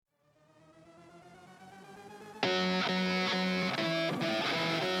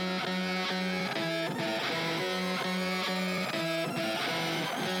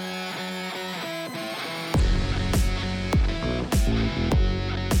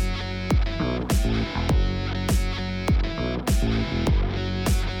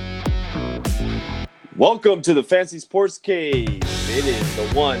Welcome to the Fancy Sports Cave. It is the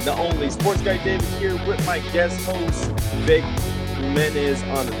one, the only Sports Guy David here with my guest host, Vic Jimenez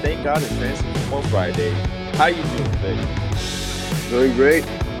on the Thank God It's Fantasy Football Friday. How you doing, Vic? Doing great.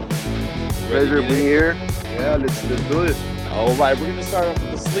 Pleasure being here. Yeah, let's do it. All right, we're going to start off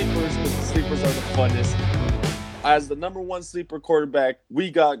with the sleepers because the sleepers are the funnest. As the number one sleeper quarterback, we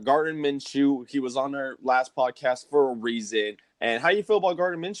got Gardner Minshew. He was on our last podcast for a reason. And how you feel about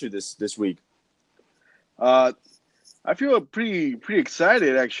Gardner Minshew this week? I feel pretty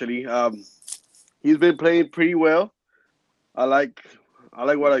excited actually. He's been playing pretty well. I like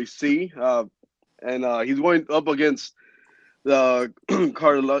what I see. And he's going up against the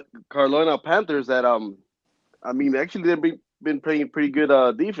Carolina Panthers that actually they've been playing pretty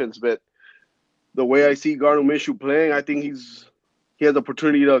good defense, but the way I see Gardner Minshew playing, I think he has the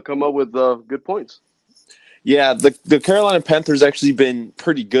opportunity to come up with good points. Yeah, the Carolina Panthers actually been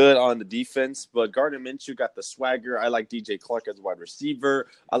pretty good on the defense, but Gardner Minshew got the swagger. I like DJ Clark as a wide receiver.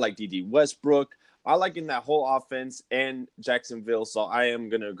 I like D.D. Westbrook. I like in that whole offense and Jacksonville, so I am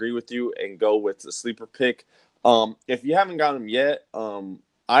going to agree with you and go with the sleeper pick. If you haven't got him yet,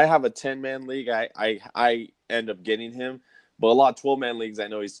 I have a 10-man league. I end up getting him, but a lot of 12-man leagues, I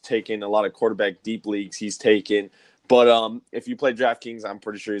know he's taken. A lot of quarterback deep leagues he's taken. But if you play DraftKings, I'm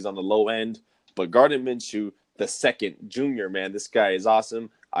pretty sure he's on the low end. But Gardner Minshew, the second junior, man, this guy is awesome.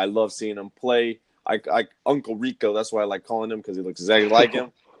 I love seeing him play. I Uncle Rico, that's why I like calling him because he looks exactly like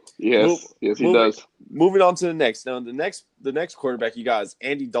him. Yes, he does. Moving on to the next. Now, the next quarterback you got is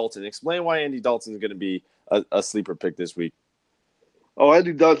Andy Dalton. Explain why Andy Dalton is going to be a sleeper pick this week. Oh,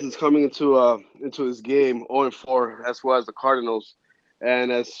 Andy Dalton's coming into his game 0-4 as well as the Cardinals.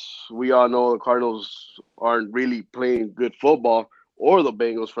 And as we all know, the Cardinals aren't really playing good football, or the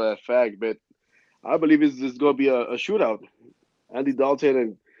Bengals for that fact, but I believe it's going to be a shootout. Andy Dalton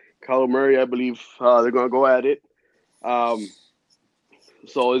and Kyler Murray, I believe they're going to go at it.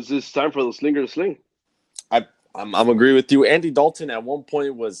 So it's just time for the slinger to sling. I'm agree with you. Andy Dalton at one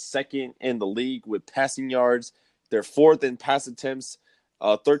point was second in the league with passing yards. They're fourth in pass attempts,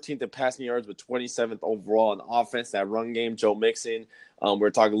 13th in passing yards, but 27th overall in offense. That run game, Joe Mixon. We're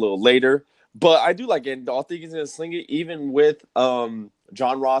talking a little later. But I do like Andy Dalton. I think he's going to sling it even with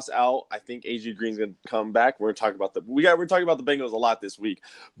John Ross out. I think A.J. Green's going to come back. We're talking about the Bengals a lot this week.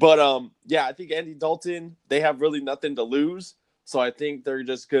 But I think Andy Dalton, they have really nothing to lose. So I think they're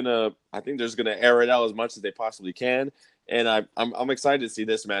just gonna air it out as much as they possibly can. And I'm excited to see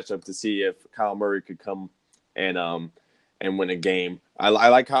this matchup to see if Kyle Murray could come and win a game. I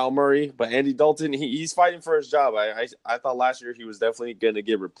like Kyle Murray, but Andy Dalton, he's fighting for his job. I thought last year he was definitely gonna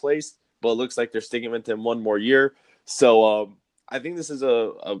get replaced, but it looks like they're sticking with him one more year. So I think this is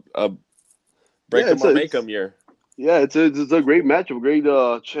a break him or make him year. Yeah, it's a great matchup, great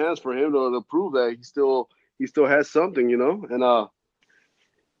chance for him to prove that he still has something, you know.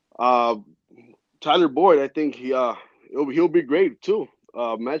 And Tyler Boyd, I think he'll be great too.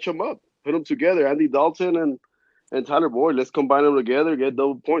 Match them up, put them together. Andy Dalton and Tyler Boyd. Let's combine them together, get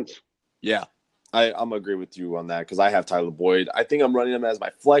double points. Yeah. I'm agree with you on that because I have Tyler Boyd. I think I'm running him as my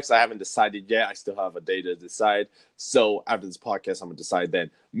flex. I haven't decided yet. I still have a day to decide. So after this podcast, I'm going to decide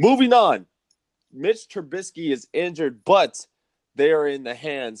then. Moving on. Mitch Trubisky is injured, but they are in the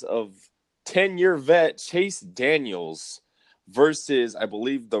hands of 10-year vet Chase Daniels versus, I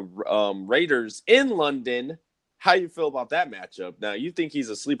believe, the Raiders in London. How you feel about that matchup? Now, you think he's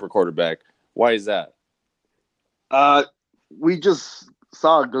a sleeper quarterback. Why is that? We just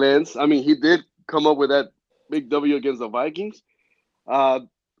saw a glance. I mean, he did come up with that big W against the Vikings.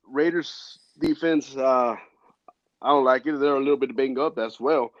 Raiders defense, I don't like it. They're a little bit banged up as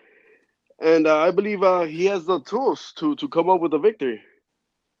well. And I believe he has the tools to come up with a victory.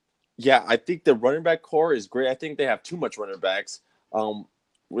 Yeah, I think the running back core is great. I think they have too much running backs.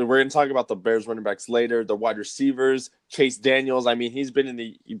 We're going to talk about the Bears running backs later. The wide receivers, Chase Daniels. I mean, he's been in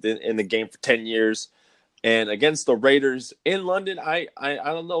the game for 10 years. And against the Raiders in London, I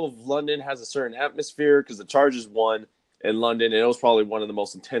don't know if London has a certain atmosphere because the Chargers won in London, and it was probably one of the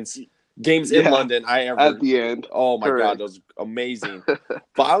most intense games in London I ever. At the end. Oh, my God, that was amazing. But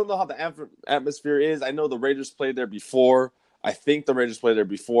I don't know how the atmosphere is. I know the Raiders played there before. I think the Raiders played there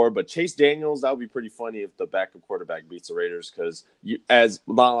before. But Chase Daniels, that would be pretty funny if the backup quarterback beats the Raiders because, as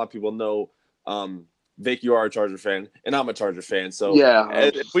not a lot of people know, Vic, you are a Charger fan, and I'm a Charger fan. So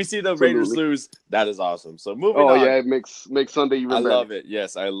if we see the Raiders lose, that is awesome. So moving on. Oh, yeah, it makes Sunday even better. I love it.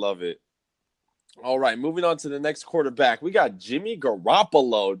 Yes, I love it. All right, moving on to the next quarterback. We got Jimmy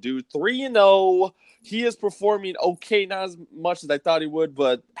Garoppolo, dude, 3-0. He is performing okay, not as much as I thought he would,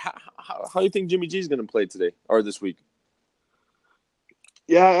 but how do you think Jimmy G is going to play today or this week?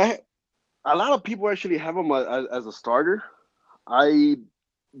 Yeah, a lot of people actually have him as a starter. I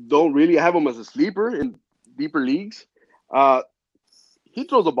don't really have him as a sleeper in deeper leagues. Uh, he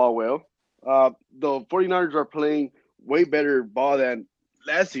throws the ball well. The 49ers are playing way better ball than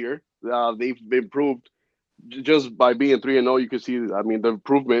last year. They've improved just by being 3-0. You can see, I mean, the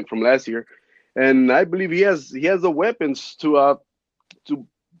improvement from last year, and I believe he has the weapons to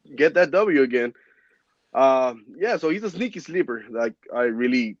get that W again. Yeah, so he's a sneaky sleeper. Like I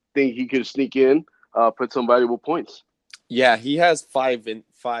really think he could sneak in, put some valuable points. Yeah, he has five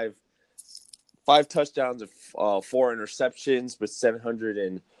touchdowns and 4 interceptions with 700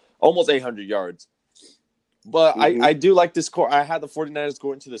 and almost 800 yards. But Hmm. I do like this core. I had the 49ers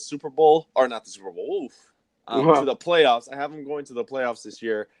going to the Super Bowl, or not the Super Bowl, to the playoffs. I have them going to the playoffs this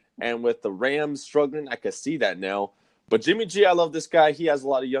year. And with the Rams struggling, I can see that now. But Jimmy G, I love this guy. He has a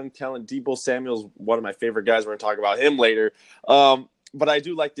lot of young talent. Debo Samuel's one of my favorite guys. We're going to talk about him later. But I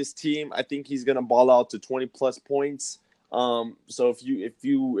do like this team. I think he's going to ball out to 20 plus points. So if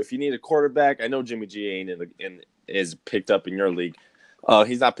you need a quarterback, I know Jimmy G ain't is picked up in your league.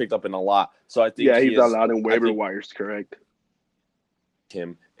 He's not picked up in a lot. So I think Yeah, he he's not is. allowed in I waiver think wires. Correct.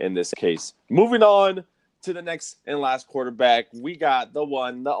 him in this case. Moving on to the next and last quarterback, we got the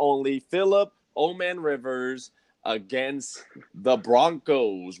one, the only Philip Oman Rivers against the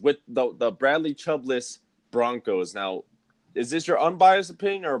Broncos with the Bradley Chubbless Broncos. Now, is this your unbiased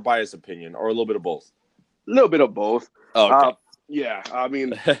opinion or a biased opinion, or a little bit of both? A little bit of both. Oh, Uh, okay. yeah, I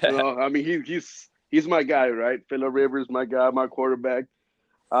mean, he's my guy, right? Phillip Rivers, my guy, my quarterback.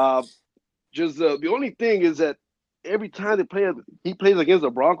 Uh, just the only thing is that every time he plays against the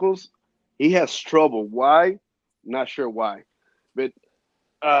Broncos, he has trouble. Why? Not sure why, but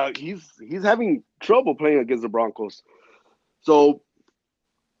he's having trouble playing against the Broncos. So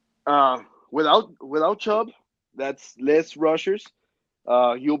without Chubb, that's less rushers.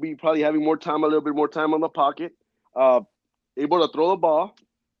 He'll be probably having more time, a little bit more time on the pocket, uh, able to throw the ball,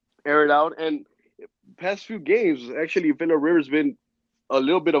 air it out, and past few games, actually, Phillip Rivers been a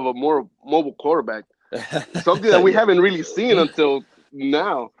little bit of a more mobile quarterback, something that we Yeah. haven't really seen until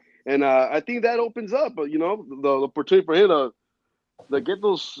now. And I think that opens up, the opportunity for him to get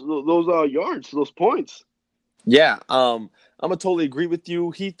those yards, those points. Yeah, I'm gonna totally agree with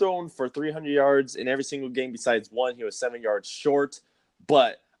you. He thrown for 300 yards in every single game besides one. He was 7 yards short.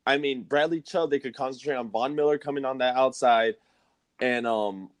 But I mean, Bradley Chubb, they could concentrate on Von Miller coming on that outside, and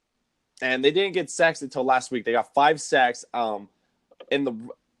and they didn't get sacks until last week. They got 5 sacks. In the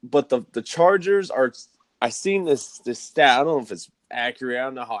but the Chargers are. I seen this stat. I don't know if it's accurate. I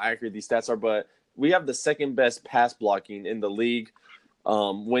don't know how accurate these stats are, but we have the second best pass blocking in the league,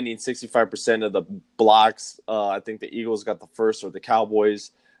 winning 65% of the blocks. I think the Eagles got the first, or the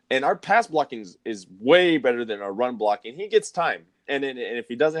Cowboys. And our pass blocking is way better than our run blocking. He gets time. And if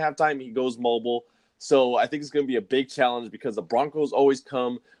he doesn't have time, he goes mobile. So I think it's going to be a big challenge because the Broncos always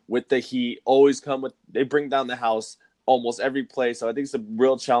come with the heat, they bring down the house almost every play. So I think it's a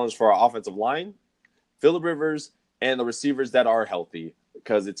real challenge for our offensive line, Phillip Rivers, and the receivers that are healthy,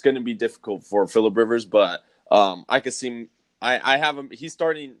 because it's going to be difficult for Phillip Rivers. But I could see him. I have him. He's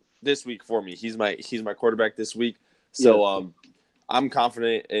starting this week for me. He's my quarterback this week. So Yes, I'm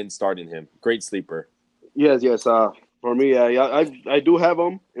confident in starting him. Great sleeper. yes. For me, yeah, I do have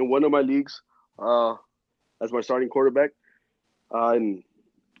him in one of my leagues, uh, as my starting quarterback. And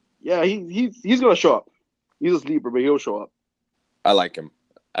yeah, he's gonna show up. He's a sleeper, but he'll show up. I like him.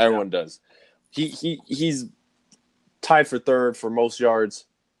 Yeah. Everyone does. He's tied for third for most yards.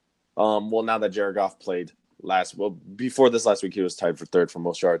 Well, now that Jared Goff played before this last week, he was tied for third for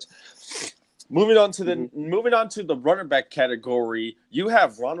most yards. Hmm. Moving on to the running back category, you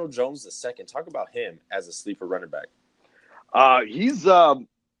have Ronald Jones the second. Talk about him as a sleeper running back. He's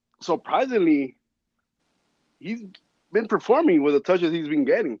surprisingly he's been performing with the touches he's been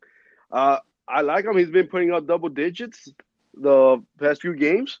getting. Uh, I like him. He's been putting up double digits the past few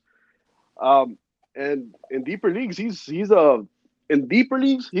games. Um, and in deeper leagues, he's a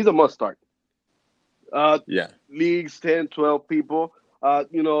must start. Uh, Yeah, Leagues 10, 12 people.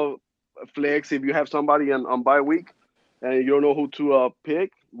 You know, flex if you have somebody on bye week and you don't know who to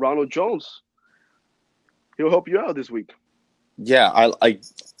pick. Ronald Jones, he'll help you out this week. yeah. I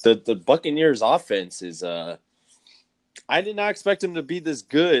the Buccaneers offense is. I did not expect him to be this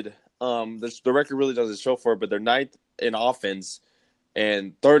good. The record really doesn't show for it, but they're ninth in offense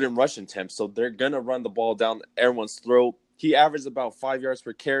and third in rushing attempts. So they're going to run the ball down everyone's throat. He averaged about 5 yards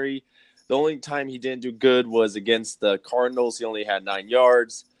per carry. The only time he didn't do good was against the Cardinals. He only had 9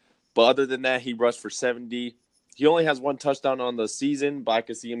 yards. But other than that, he rushed for 70. He only has one touchdown on the season, but I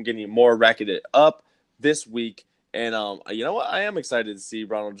could see him getting more racketed up this week And you know what? I am excited to see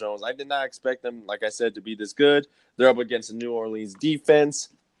Ronald Jones. I did not expect them, like I said, to be this good. They're up against the New Orleans defense.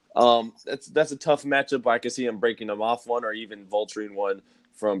 That's a tough matchup. I could see him breaking them off one or even vulturing one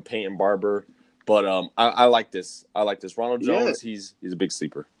from Peyton Barber. But I like this. I like this. Ronald Yeah, Jones, he's a big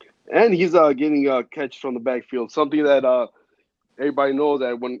sleeper. and he's getting a catch from the backfield. Something that everybody knows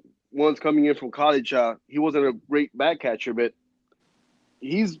that when one's coming in from college, he wasn't a great back catcher, but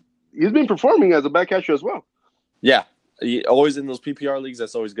he's he's been performing as a back catcher as well. Yeah, always in those PPR leagues.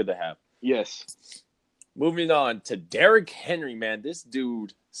 That's always good to have. Yes. Moving on to Derrick Henry, man. This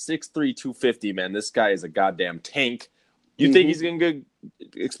dude, 6'3", 250, man. This guy is a goddamn tank. You think Hmm. he's going to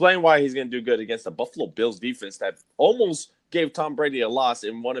explain why he's going to do good against the Buffalo Bills defense that almost gave Tom Brady a loss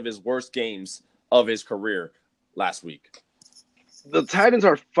in one of his worst games of his career last week. The Titans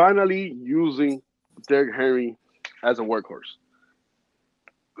are finally using Derrick Henry as a workhorse.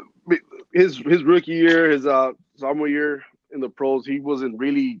 His rookie year, his sophomore year in the pros, he wasn't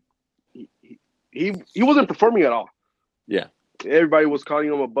really he wasn't performing at all. Yeah. Everybody was calling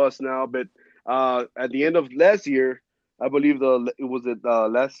him a bust now, but at the end of last year, I believe it was the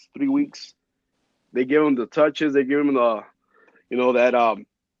last 3 weeks. They gave him the touches. They gave him the that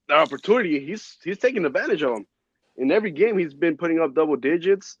opportunity. He's taking advantage of them. In every game, he's been putting up double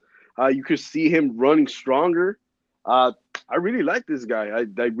digits. You could see him running stronger. Uh, I really like this guy. I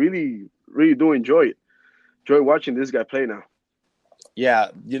really do enjoy it. Enjoy watching this guy play now. Yeah,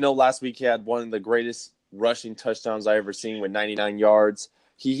 last week he had one of the greatest rushing touchdowns I ever seen with 99 yards.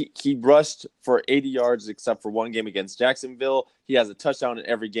 He rushed for 80 yards except for one game against Jacksonville. He has a touchdown in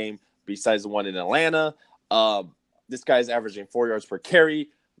every game besides the one in Atlanta. Uh, this guy's averaging 4 yards per carry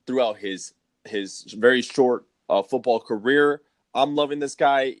throughout his very short football career. I'm loving this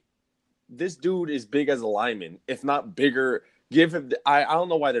guy. This dude is big as a lineman, if not bigger. Give him. I don't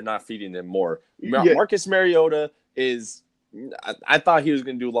know why they're not feeding him more. Yeah, Marcus Mariota is. I thought he was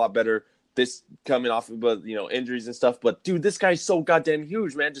going to do a lot better this coming off of injuries and stuff. But dude, this guy's so goddamn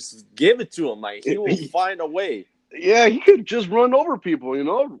huge, man. Just give it to him. Like he will find a way. yeah, he could just run over people.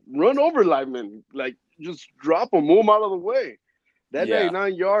 Run over linemen. Like just drop them, move them out of the way. That Yeah,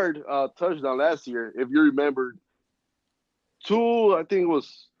 99-yard touchdown last year, if you remember, I think it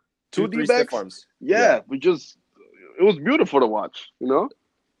was two two, D three stiff backs. arms. Yeah, Yeah, it was beautiful to watch. it It was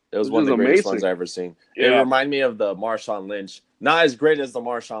was one of just the greatest runs amazing. I ever seen. It Yeah, reminded me of the Marshawn Lynch. Not as great as the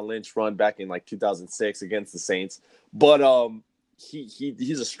Marshawn Lynch run back in like 2006 against the Saints, but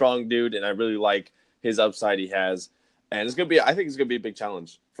he's a strong dude, and I really like his upside he has. And I think it's gonna be a big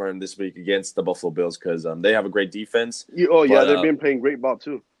challenge for him this week against the Buffalo Bills because they have a great defense, oh yeah, but they've been playing great ball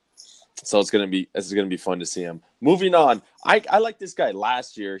too. so it's gonna be fun to see him. Moving on, I like this guy.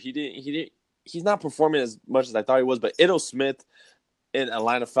 Last year he's not performing as much as I thought he was, but Ito Smith in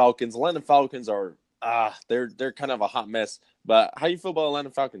Atlanta Falcons. Atlanta Falcons are they're kind of a hot mess. But how you feel about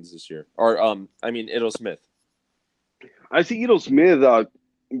Atlanta Falcons this year? Or Ito Smith. I see Ito Smith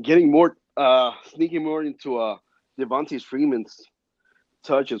getting more, sneaking more into Devontae Freeman's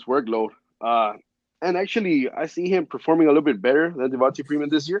his workload. Uh, and actually, I see him performing a little bit better than Devontae Freeman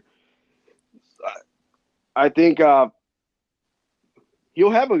this year. I think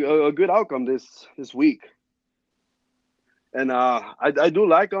he'll have a good outcome this week. And I do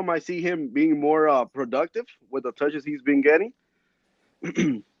like him. I see him being more productive with the touches he's been getting.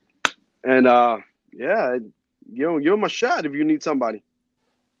 And yeah, give him a shot if you need somebody.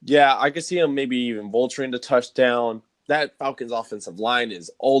 Yeah, I could see him maybe even vulturing the touchdown. That Falcons offensive line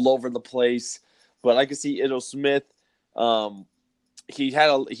is all over the place. But I could see Ito Smith. Um, he had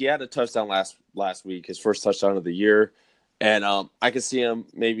a touchdown last week, his first touchdown of the year, and I could see him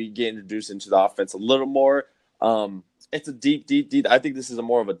maybe get introduced into the offense a little more. It's a deep. I think this is a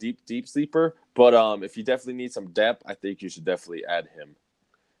more of a deep sleeper. But if you definitely need some depth, I think you should definitely add him.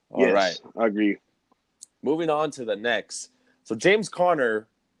 All right, Yes, I agree. moving on to the next. So James Conner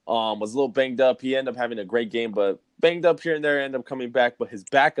was a little banged up. He ended up having a great game, but banged up here and there, ended up coming back. But his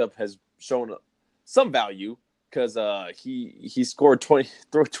backup has shown some value because he scored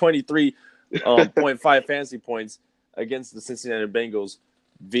 23.5 fantasy points against the Cincinnati Bengals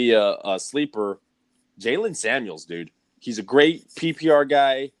via a sleeper. Jalen Samuels, dude. He's a great PPR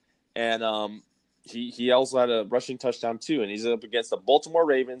guy, and he also had a rushing touchdown too. And he's up against the Baltimore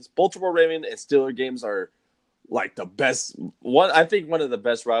Ravens. Baltimore Ravens and Steelers games are like the best one. I think one of the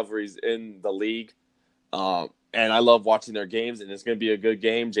best rivalries in the league. And I love watching their games, and it's going to be a good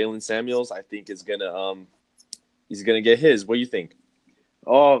game. Jalen Samuels, I think, is gonna he's gonna get his. What do you think?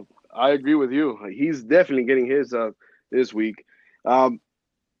 Oh, I agree with you. He's definitely getting his this week, um,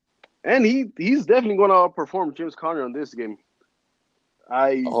 and he's definitely going to outperform James Conner on this game.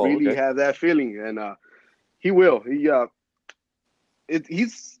 I Oh, really okay. have that feeling, and He will.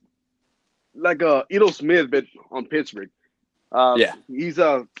 He's like a Ito Smith, but on Pittsburgh. Uh, Yeah, he's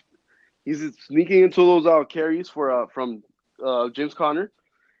uh he's sneaking into those carries for from James Conner.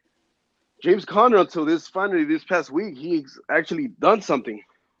 James Conner, until this past week, he's actually done something.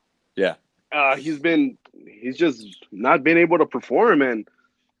 yeah, He's just not been able to perform, and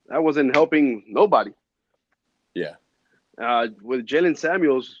that wasn't helping nobody. yeah, With Jalen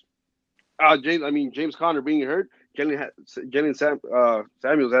Samuels, James Conner being hurt,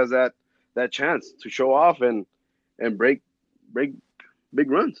 Samuels has that chance to show off and break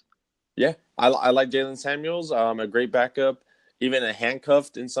big runs. yeah. I like Jalen Samuels. A great backup, even a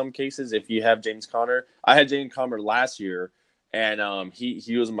handcuffed in some cases. If you have James Conner, I had James Conner last year, and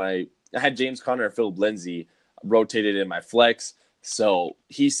he was my. I had James Conner and Philip Lindsay rotated in my flex, so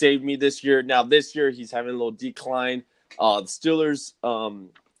he saved me this year. Now this year he's having a little decline. The Steelers,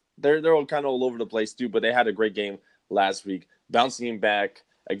 they're all kind of all over the place too, but they had a great game last week, bouncing back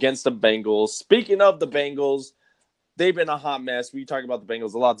against the Bengals. Speaking of the Bengals, they've been a hot mess. We talk about the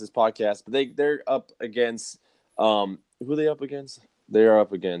Bengals a lot this podcast, but they're up against who are they up against? They are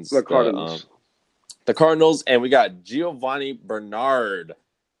up The against Cardinals. the Cardinals, and we got Giovanni Bernard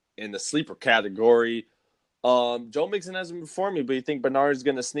in the sleeper category. Joe Mixon hasn't performed me, but you think Bernard's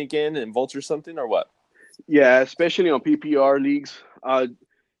gonna sneak in and vulture something or what? Yeah, especially on PPR leagues.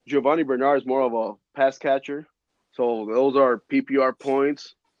 Giovanni Bernard is more of a pass catcher, so those are PPR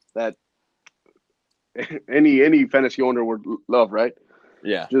points that any fantasy owner would love, right?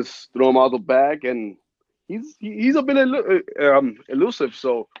 Yeah. Just throw him out the bag, and he's a bit elusive,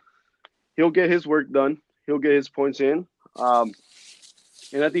 so he'll get his work done. He'll get his points in, and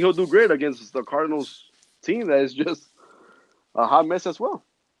I think he'll do great against the Cardinals team that is just a hot mess as well.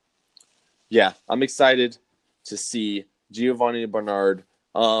 Yeah, I'm excited to see Giovanni Bernard.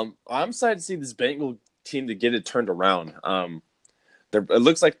 I'm excited to see this Bengal team to get it turned around. It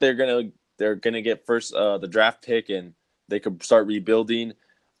looks like they're gonna get first the draft pick and they could start rebuilding.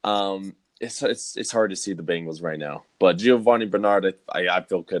 It's hard to see the Bengals right now, but Giovanni Bernard I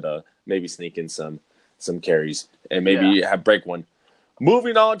feel could maybe sneak in some carries and Yeah, maybe have break one.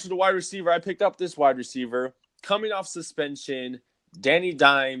 Moving on to the wide receiver, I picked up this wide receiver coming off suspension. Danny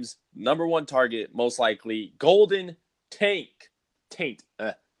Dimes, number one target, most likely. Taint,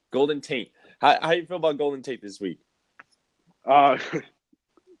 Golden Taint. How you feel about Golden Tate this week? uh,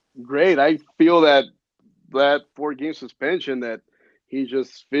 great. I feel that 4 game suspension that he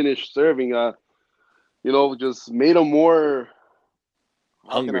just finished serving, just made him more.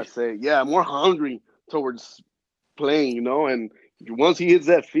 How can I Hungry. say? Yeah, more hungry towards playing. And once he hits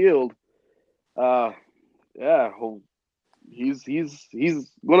that field, uh, yeah, he's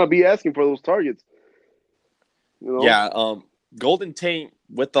gonna be asking for those targets. You know. Yeah, Golden Tate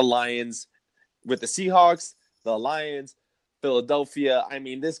with the Lions, with the Seahawks, the Lions, Philadelphia. I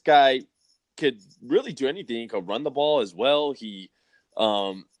mean, this guy could really do anything. He could run the ball as well.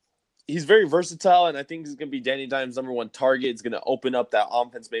 Um, he's very versatile, and I think he's going to be Danny Dimes' number one target. It's going to open up that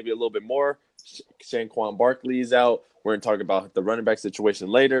offense maybe a little bit more. Saquon Barkley is out. We're going to talk about the running back situation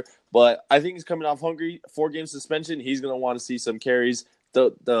later, but I think he's coming off hungry. 4 game suspension. He's going to want to see some carries.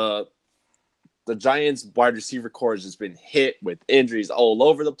 The Giants wide receiver core has just been hit with injuries all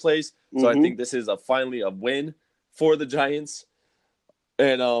over the place. So I Mm-hmm. think this is finally a win for the Giants,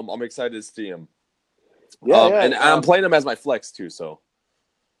 and I'm excited to see him. Yeah, And yeah, I'm playing him as my flex too. So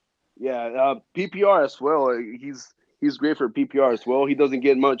yeah. PPR as well. He's great for PPR as well. He doesn't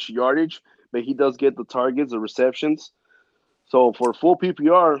get much yardage, but he does get the targets, the receptions. So for full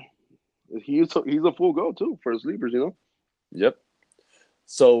PPR, he's a full go too for sleepers. yep.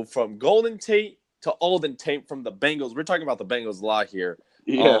 So from Golden Tate to Alden Tate from the Bengals, we're talking about the Bengals a lot here.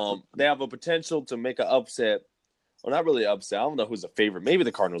 Yeah. They have a potential to make an upset. Well, not really upset. I don't know who's the favorite. Maybe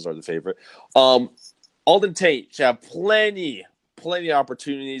the Cardinals are the favorite. Um, Alden Tate should have plenty of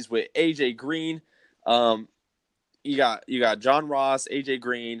opportunities with AJ Green. Um, you got John Ross, AJ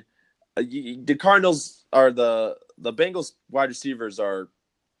Green. The Cardinals are the Bengals wide receivers are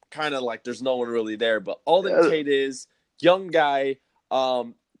kind of like there's no one really there, but Alden Yeah. Tate is young guy.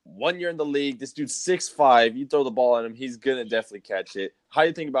 1 year in the league. This dude's 6'5". You throw the ball at him, he's gonna definitely catch it. How do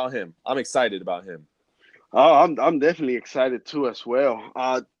you think about him? I'm excited about him. I'm definitely excited too as well.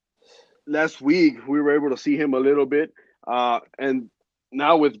 Last week we were able to see him a little bit, and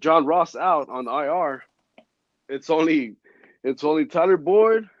now with John Ross out on IR, it's only Tyler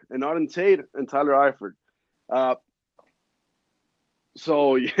Boyd and Auden Tate and Tyler Eifert. Uh,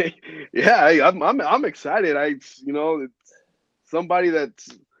 so yeah, I'm excited. It's somebody that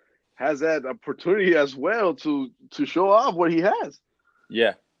has that opportunity as well to show off what he has.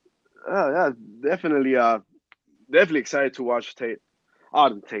 Yeah, Yeah, definitely. definitely excited to watch Tate.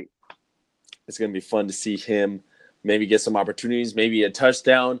 Auden Tate. It's going to be fun to see him maybe get some opportunities, maybe a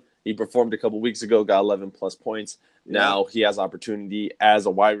touchdown. He performed a couple weeks ago, got 11 plus points. Yeah. Now he has opportunity as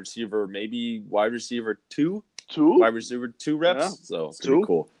a wide receiver, maybe Two. wide receiver two Yeah. reps. So it's going to be Two.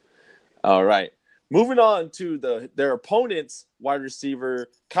 cool. All right. Moving on to their opponent's wide receiver,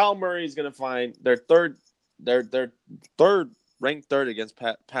 Kyle Murray is going to find their third ranked third against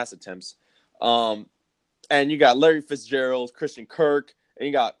pass attempts. And you got Larry Fitzgerald, Christian Kirk, and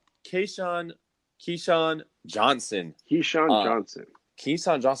you got Keyshawn Johnson. Keyshawn Uh, Johnson.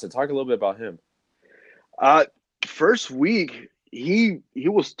 Keyshawn Johnson. Talk a little bit about him. Uh, First week he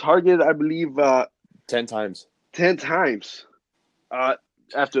was targeted, I believe, 10 times. 10 times. Uh,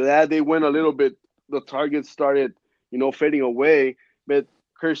 After that, they went a little bit. The targets started, fading away. But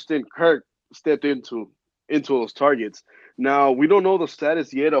Christian Kirk stepped into those targets. Now we don't know the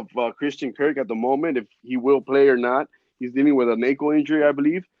status yet of Christian Kirk at the moment, if he will play or not. He's dealing with an ankle injury, I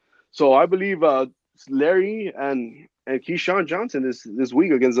believe. So I believe Larry and Keyshawn Johnson this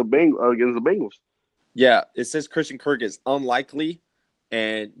week against the Bengals. Yeah, it says Christian Kirk is unlikely,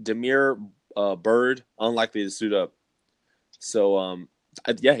 and Demir Bird unlikely to suit up. So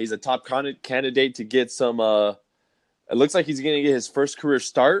yeah, he's a top candidate to get some. It looks like he's going to get his first career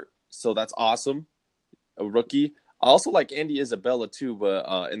start, so that's awesome. A rookie. I also like Andy Isabella too,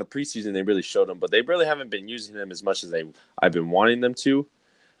 but in the preseason they really showed him, but they really haven't been using him as much as I've been wanting them to.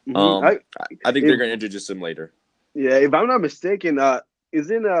 Mm-hmm. I think If they're going to introduce him later. Yeah, if I'm not mistaken,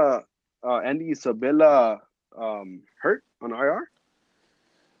 isn't Andy Isabella hurt on IR?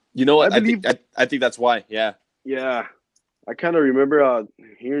 You know I what? believe. I think that's why. Yeah, Yeah, I kind of remember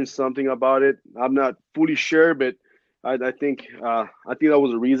hearing something about it. I'm not fully sure, but I think that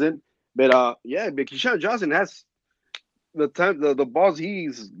was a reason. But yeah, but Keyshawn Johnson has the balls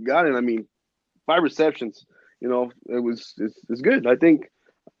he's gotten. I mean, 5 receptions. It's good. I think,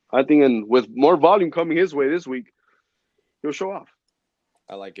 and with more volume coming his way this week, he'll show off.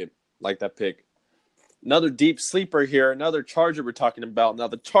 I like it. Like that pick. Another deep sleeper here. Another Charger we're talking about. Now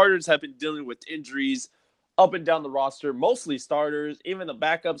the Chargers have been dealing with injuries up and down the roster, mostly starters, even the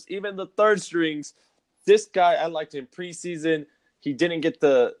backups, even the third strings. This guy, I liked him preseason. He didn't get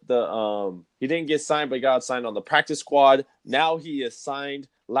he didn't get signed, but got signed on the practice squad. Now he is signed.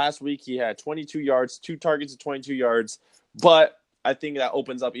 Last week he had 22 yards, 2 targets of 22 yards. But I think that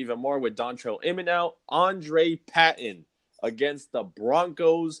opens up even more with Dontrell Inman out. Andre Patton against the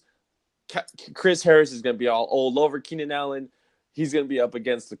Broncos. Chris Harris is going to be all over Keenan Allen. He's going to be up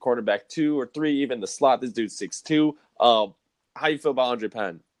against the quarterback 2 or 3, even the slot. This dude's 6'2". How you feel about Andre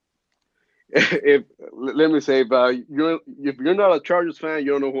Patton? If let me say, if you're not a Chargers fan,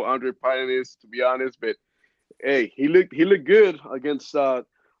 you don't know who Andre Patton is, to be honest. But hey, he looked good against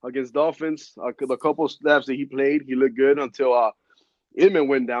Dolphins. The couple of snaps that he played, he looked good until Inman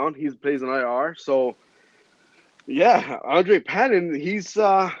went down. He plays an IR. So yeah, Andre Patton, he's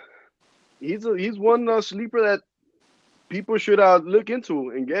one sleeper that people should look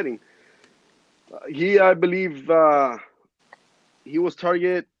into and getting. I believe, he was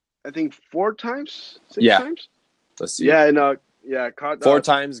targeted, I think, 4 times, six Yeah, times. let's see. Yeah, and yeah, caught 4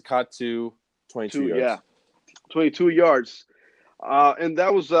 times, caught 22 two, yeah, yards. 22 yards. And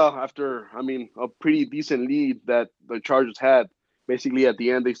that was after, I mean, a pretty decent lead that the Chargers had. Basically, at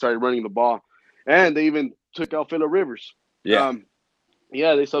the end, they started running the ball, and they even took out Phillip Rivers. Yeah, Um,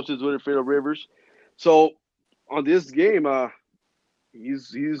 yeah, they substituted Phillip Rivers. So on this game,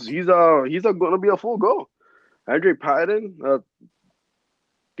 he's going to be a full go. Andre Patton,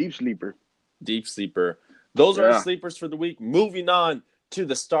 deep sleeper. deep sleeper. Those are our Yeah. sleepers for the week. Moving on to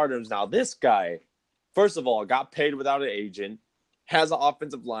the starters. Now, this guy, first of all, got paid without an agent, has an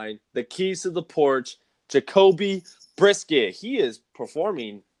offensive line, the keys to the porch, Jacoby Brisket. He is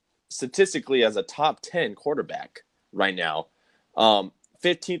performing statistically as a top 10 quarterback right now.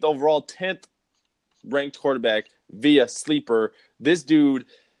 15th overall, 10th ranked quarterback via sleeper. This dude,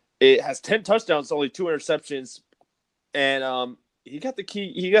 it has 10 touchdowns, only 2 interceptions, and he got the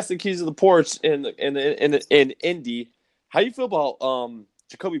key. He got the keys to the porch in Indy. How you feel about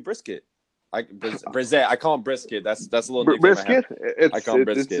Jacoby Brisket? Brissett. I call him Brisket. That's a little nickname I have. Brisket, I it's call him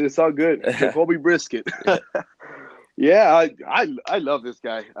it's it's Brisket. it's all good. Jacoby Brisket. Yeah, I love this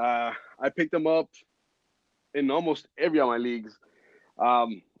guy. I picked him up in almost every of my leagues,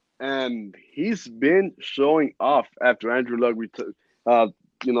 um, and he's been showing off after Andrew Luck.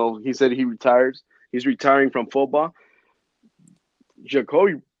 He said he retires. He's retiring from football.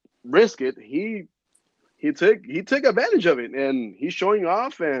 Jacoby Brisket, he took advantage of it, and he's showing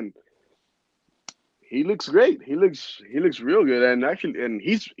off, and he looks great. He looks real good, and actually, and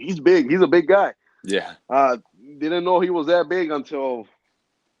he's big. He's a big guy. Yeah. Uh, didn't know he was that big until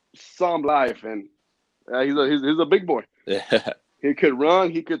saw him live, and he's a big boy. Yeah. He could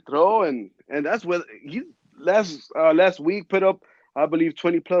run, he could throw, and that's what he last week put up, I believe,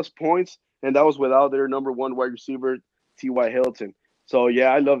 20 plus points, and that was without their number one wide receiver, T.Y. Hilton. So yeah,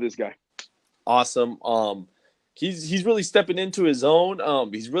 I love this guy. Awesome. He's really stepping into his own.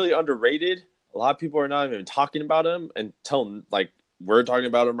 He's really underrated. A lot of people are not even talking about him until like we're talking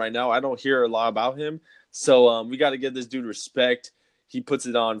about him right now. I don't hear a lot about him. So we got to give this dude respect. He puts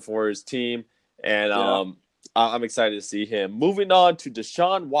it on for his team, and Yeah. I'm excited to see him. Moving on to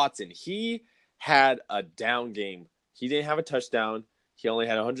Deshaun Watson. He had a down game. He didn't have a touchdown. He only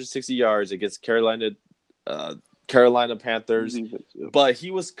had 160 yards against uh, Carolina Panthers, Defense, yeah. but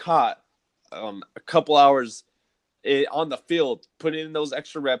he was caught a couple hours on the field, putting in those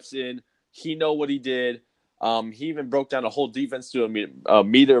extra reps in. He know what he did. He even broke down a whole defense to a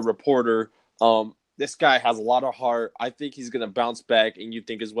media reporter. This guy has a lot of heart. I think he's going to bounce back, and you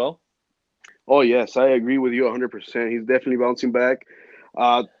think as well? Oh yes, I agree with you 100%. He's definitely bouncing back.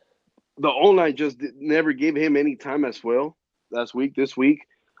 Uh, the online just never gave him any time as well last week. This week,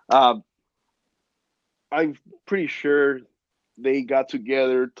 uh, I'm pretty sure they got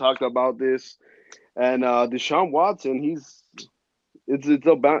together, talked about this, and Deshaun Watson, he's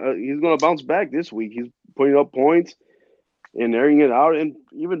gonna bounce back this week. He's putting up points and airing it out, and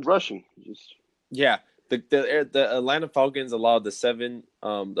even rushing. Just Yeah. The Atlanta Falcons allowed seven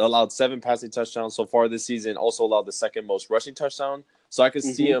passing touchdowns so far this season. Also allowed the second most rushing touchdown. So I could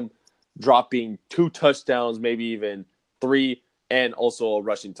see hmm him dropping two touchdowns, maybe even three, and also a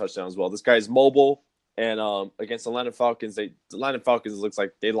rushing touchdown as well. This guy's mobile, and against the Atlanta Falcons, the Atlanta Falcons looks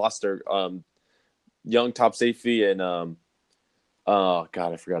like they lost their young top safety, and oh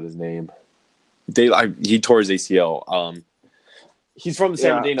god, I forgot his name. He tore his ACL. He's from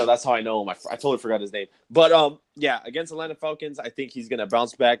San yeah, Bernardino. That's how I know him. I totally forgot his name. But yeah, against Atlanta Falcons, I think he's gonna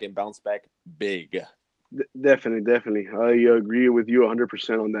bounce back and bounce back big. definitely. I agree with you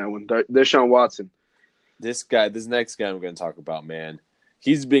 100% on that one. Deshaun Watson. This next guy I'm gonna talk about, man,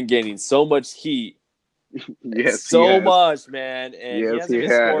 he's been getting so much heat, Yes, he so has. much, man, and he Yes, hasn't he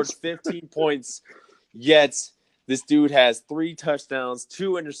even scored has. 15 points yet. This dude has 3 touchdowns,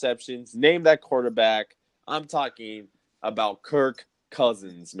 2 interceptions. Name that quarterback. I'm talking about Kirk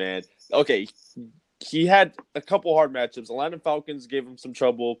Cousins, man. Okay, he had a couple hard matchups. Atlanta Falcons gave him some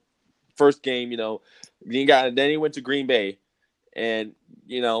trouble first game. Then he went to Green Bay, and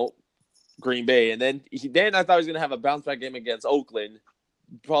Green Bay, and then I thought he was gonna have a bounce back game against Oakland,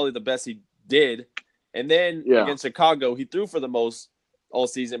 probably the best he did, and then Yeah. against Chicago he threw for the most all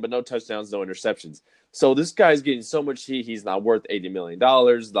season, but no touchdowns, no interceptions. So this guy's getting so much heat. He's not worth $80 million.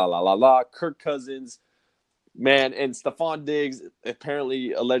 La la la la. Kirk Cousins, man, and Stephon Diggs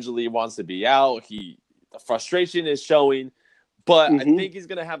apparently allegedly wants to be out. The frustration is showing, but I hmm think he's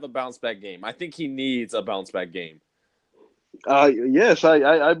gonna have a bounce back game. I think he needs a bounce back game. Yes,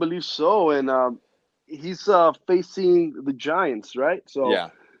 I believe so. And he's facing the Giants, right? So Yeah,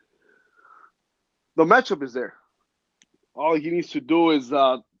 the matchup is there. All he needs to do is,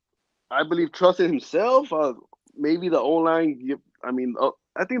 I believe, trust in himself. Maybe the O line. I mean,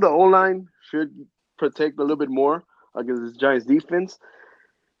 I think the O line should protect a little bit more against this Giants defense.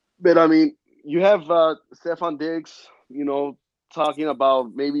 But I mean, you have Stephon Diggs, talking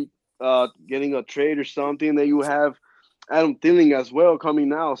about maybe getting a trade or something. Then you have Adam Thielen as well coming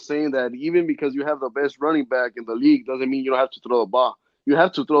now, saying that even because you have the best running back in the league doesn't mean you don't have to throw the ball. You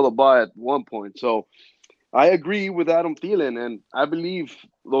have to throw the ball at one point. So I agree with Adam Thielen, and I believe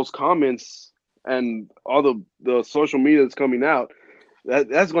those comments and all the social media that's coming out,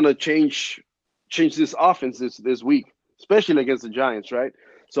 that's going to change this offense this week, especially against the Giants, right?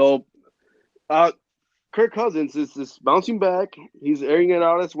 So uh, Kirk Cousins is bouncing back. He's airing it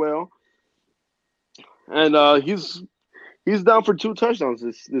out as well, and he's down for 2 touchdowns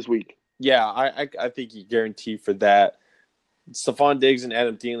this week. yeah, I think you guarantee for that. Stephon Diggs and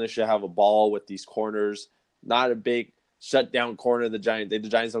Adam Thielen should have a ball with these corners. Not a big shutdown corner. The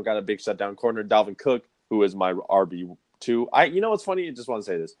Giants don't got a big shutdown corner. Dalvin Cook, who is my RB2. You know what's funny? I just want to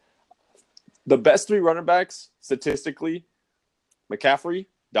say this: the best 3 running backs statistically, McCaffrey,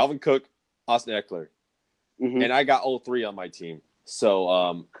 Dalvin Cook, Austin Eckler, hmm and I got all 3 on my team.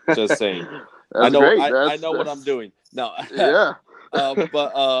 So just saying, I That's know great. I know what I'm That's doing. No, yeah.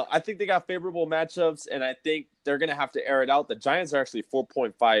 but I think they got favorable matchups, and I think they're going to have to air it out. The Giants are actually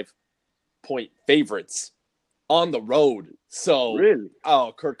 4.5-point favorites on the road. So, Really.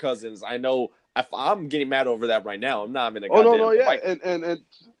 Kirk Cousins, I know if I'm getting mad over that right now. I'm not in a Oh no, goddamn yeah, fight. and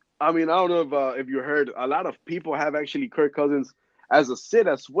I mean, I don't know if you heard, a lot of people have actually Kirk Cousins as a sit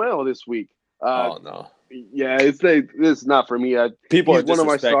as well this week. Uh, Oh no, yeah, it's not for me. people are He's one of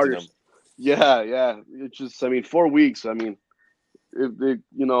my disrespecting him. starters. Yeah, yeah. It's just, I mean, 4 weeks. I mean,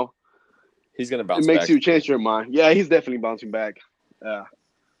 He's gonna it bounce makes back. you change your mind. Yeah, he's definitely bouncing back. Yeah,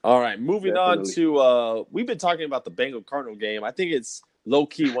 All right, moving on definitely. to we've been talking about the Bengal Cardinal game. I think it's low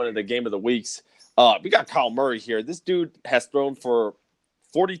key one of the game of the weeks. We got Kyle Murray here. This dude has thrown for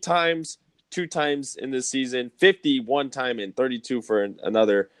 40 times, 2 times in this season, 51 time and 32 for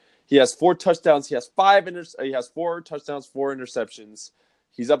another. He has 4 touchdowns. He has 4 touchdowns, 4 interceptions.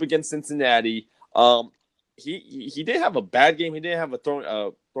 He's up against Cincinnati. He did have a bad game. He didn't have a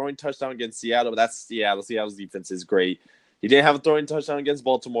throwing touchdown against Seattle, but that's Seattle. Seattle's defense is great. He didn't have a throwing touchdown against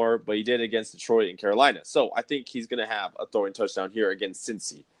Baltimore, but he did against Detroit and Carolina. So I think he's going to have a throwing touchdown here against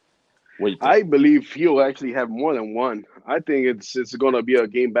Cincy. What do you think? I believe he'll actually have more than one. I think it's going to be a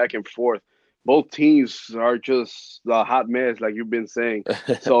game back and forth. Both teams are just a hot mess, like you've been saying.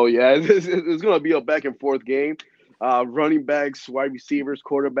 So yeah, it's going to be a back and forth game. Running backs, wide receivers,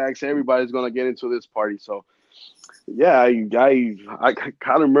 quarterbacks, everybody's going to get into this party. So yeah,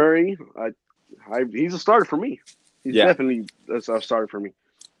 Kyler Murray, he's a starter for me. He's Yeah. definitely a starter for me.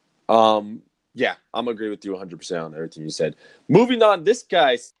 Um, yeah, I'm agree with you 100% on everything you said. Moving on, this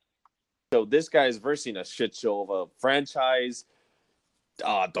guy is versing a shit show of a franchise.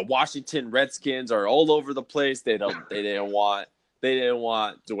 The Washington Redskins are all over the place. They didn't want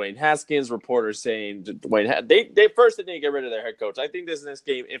Dwayne Haskins. Reporters saying they first didn't get rid of their head coach. I think this next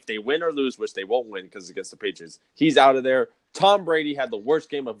game, if they win or lose, which they won't win because against the Patriots, he's out of there. Tom Brady had the worst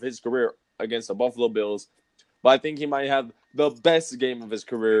game of his career against the Buffalo Bills, but I think he might have the best game of his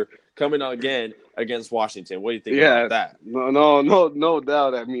career coming out again against Washington. What do you think about Yeah, that? no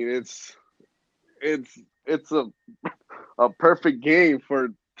doubt. I mean, it's it's a perfect game for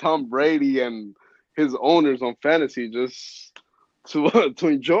Tom Brady and his owners on fantasy just to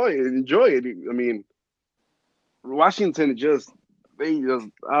enjoy it. I mean, Washington just I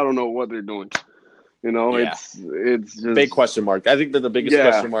don't know what they're doing. You know, Yeah, it's big just question mark. I think they're the biggest yeah,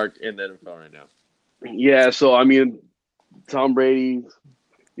 question mark in the NFL right now. yeah. So I mean, Tom Brady,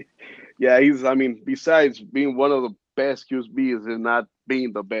 yeah, he's I mean, besides being one of the best QBs and not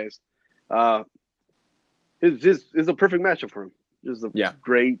being the best, uh, it's a perfect matchup for him. Just a Yeah,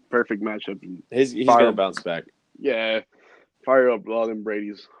 great, perfect matchup. he's Fire gonna up, bounce back. yeah, fire up all them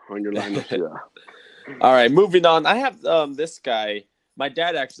Brady's on your lineups. Yeah. All right, moving on. I have this guy. My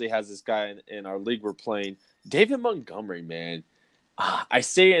dad actually has this guy in our league we're playing. David Montgomery, man. I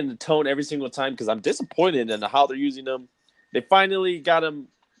say it in the tone every single time because I'm disappointed in how they're using him. They finally got him.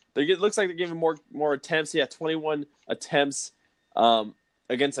 It looks like they're giving more attempts. He had 21 attempts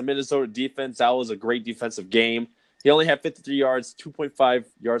against a Minnesota defense. That was a great defensive game. He only had 53 yards, 2.5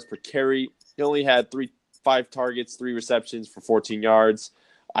 yards per carry. He only had 5 targets, 3 receptions for 14 yards.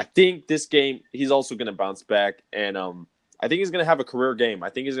 I think this game he's also going to bounce back, and I think he's going to have a career game. I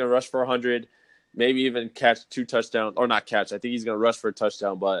think he's going to rush for 100, maybe even catch 2 touchdowns, or not catch. I think he's going to rush for a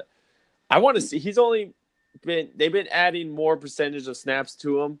touchdown, but I want to see. They've been adding more percentage of snaps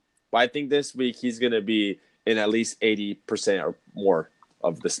to him, but I think this week he's going to be in at least 80% or more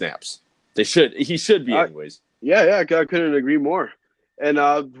of the snaps. He should be I, anyways. yeah, I couldn't agree more. And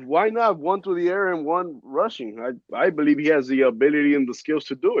why not one through the air and one rushing? I believe he has the ability and the skills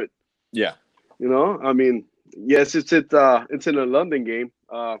to do it. Yeah, You know, I mean, yes, it's in a London game,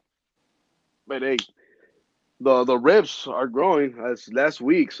 but hey, the ribs are growing as last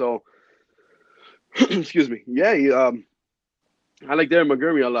week. So, excuse me. Yeah, I like Darren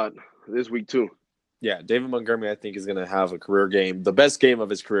Montgomery a lot this week too. yeah. David Montgomery, I think, is going to have a career game, the best game of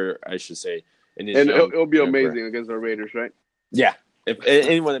his career, I should say, in his And young it'll be career. amazing against the Raiders, right? Yeah, if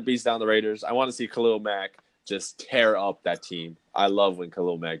anyone that beats down the Raiders, I want to see Khalil Mack just tear up that team. I love when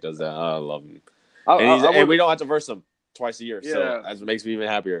Khalil Mack does that. I love him, I and would, we don't have to verse him twice a year, so yeah. that makes me even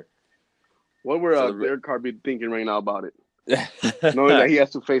happier. What were So Derek Carr be thinking right now about it, knowing the that he has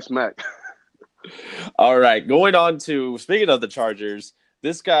to face Mac? all right, going on to speaking of the Chargers,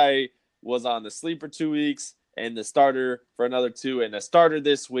 this guy was on the sleeper 2 weeks and the starter for another two, and the starter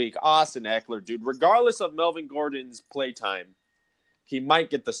this week, Austin Eckler, dude. Regardless of Melvin Gordon's play time, he might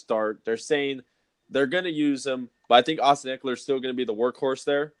get the start. They're saying they're going to use him, but I think Austin Eckler is still going to be the workhorse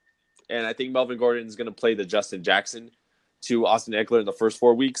there. And I think Melvin Gordon is going to play the Justin Jackson to Austin Eckler in the first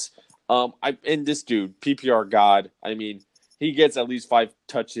 4 weeks. And this dude, PPR God, I mean, he gets at least 5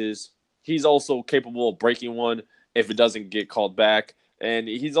 touches. He's also capable of breaking one if it doesn't get called back. And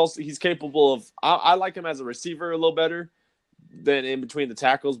he's capable of. I like him as a receiver a little better than in between the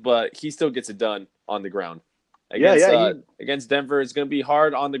tackles, but he still gets it done on the ground. Yeah, Against yeah, against Denver, it's going to be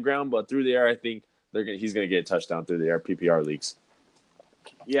hard on the ground, but through the air, I think he's going to get a touchdown through the air. PPR leagues.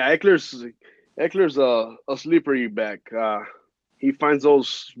 yeah. Eckler's Eckler's a slippery back. He finds those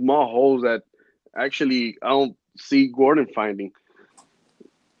small holes that actually I don't see Gordon finding.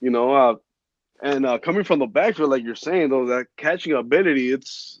 You know, and coming from the backfield, like you're saying, though, that catching ability,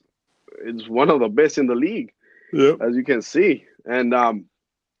 it's one of the best in the league, Yep. as you can see. And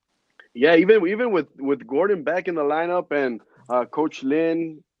yeah, even with Gordon back in the lineup and Coach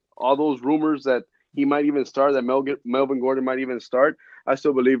Lynn, all those rumors that he might even start, that Melvin Gordon might even start. I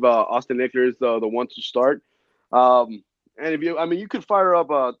still believe Austin Eckler is the one to start. And if you, I mean, you could fire up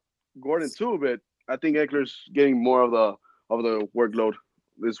Gordon too, but I think Eckler's getting more of the workload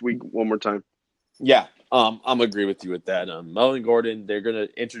this week one more time. Yeah, I'm agree with you with that. Melvin Gordon, they're gonna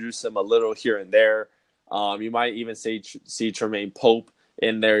introduce him a little here and there. You might even see Tremaine Pope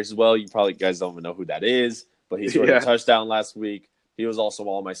in there as well. You probably guys don't even know who that is, but he scored a Yeah, touchdown last week. He was also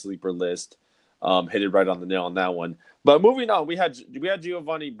on my sleeper list. Hit it right on the nail on that one. But moving on, we had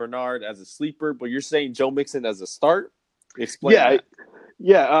Giovanni Bernard as a sleeper, but you're saying Joe Mixon as a start. Explain yeah, that.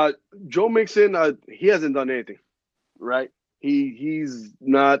 yeah. Joe Mixon, he hasn't done anything, right? He's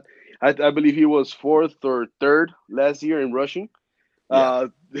not. I believe he was fourth or third last year in rushing. Yeah, Uh,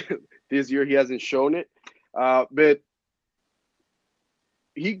 this year he hasn't shown it, but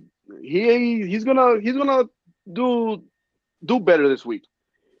he he's gonna do do better this week.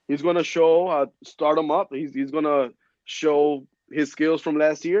 He's gonna show start him up. He's gonna show his skills from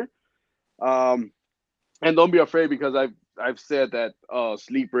last year. Um, and don't be afraid because I've said that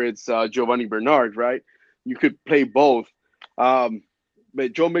sleeper it's Giovanni Bernard, right? You could play both. Um,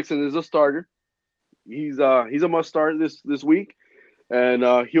 but Joe Mixon is a starter. He's a must start this week, and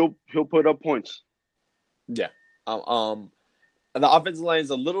he'll put up points. yeah. And the offensive line is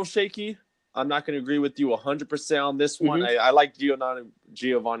a little shaky. I'm not going to agree with you 100% on this one. Hmm. I like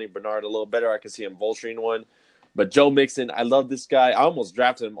Giovanni Bernard a little better. I can see him vulturing one. But Joe Mixon, I love this guy. I almost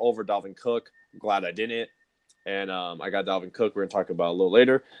drafted him over Dalvin Cook. I'm glad I didn't. And I got Dalvin Cook. We're going to talk about a little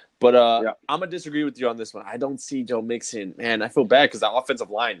later. But Yeah, I'm going to disagree with you on this one. I don't see Joe Mixon. Man, I feel bad because the offensive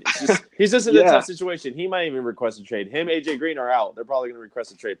line, he's just in a yeah. tough situation. He might even request a trade. Him, AJ Green are out. They're probably going to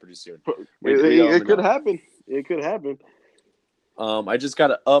request a trade pretty soon. We don't It even could know. happen. It could happen. I just got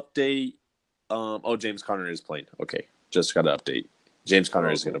to update. James Conner is playing. Okay, just got to update. James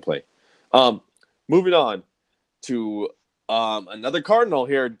Conner is going Okay. to play. Um, moving on to another Cardinal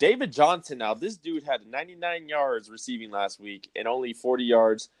here, David Johnson. Now, this dude had 99 yards receiving last week and only 40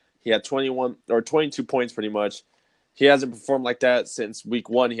 yards. He had 21 or 22 points pretty much. He hasn't performed like that since week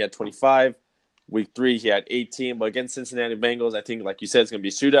 1. He had 25. Week 3, he had 18. But against Cincinnati Bengals, I think, like you said, it's going to be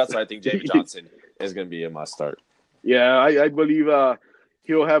a shootout. So I think David Johnson is going to be a must start. Yeah, I believe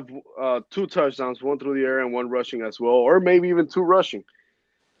he'll have two touchdowns, one through the air and one rushing as well, or maybe even two rushing.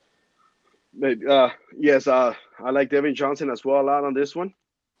 But yes, I like Devin Johnson as well a lot on this one.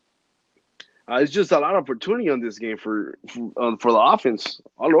 It's just a lot of opportunity on this game for the offense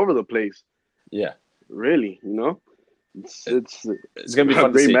all over the place. Yeah, Really, it's it's going to be a fun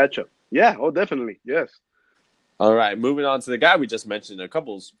to great see. matchup. Yeah, oh, definitely, yes. All right, moving on to the guy we just mentioned a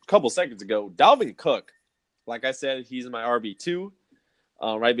couple seconds ago, Dalvin Cook. Like I said, he's my RB2,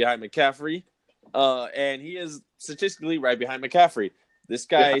 right behind McCaffrey, and he is statistically right behind McCaffrey. This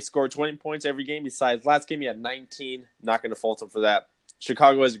Yeah, guy scored 20 points every game. Besides last game, he had 19. Not going to fault him for that.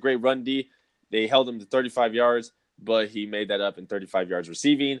 Chicago has a great run D. They held him to 35 yards, but he made that up in 35 yards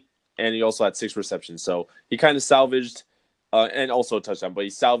receiving, and he also had 6 receptions. So he kind of salvaged, and also a touchdown, but he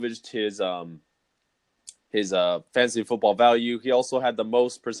salvaged his fantasy football value. He also had the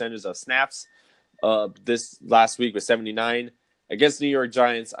most percentage of snaps this last week with 79 against the New York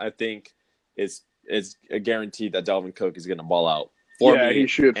Giants. I think it's a guarantee that Dalvin Cook is going to ball out for yeah, he me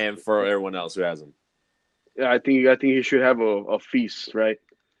should. and for everyone else who has him. Yeah, I think he should have a feast, right?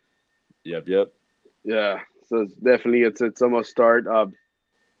 Yep, yep. Yeah, so it's definitely it's a must start.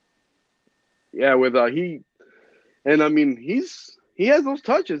 Yeah, with he and I mean he has those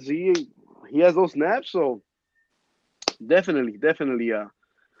touches. He has those snaps. So definitely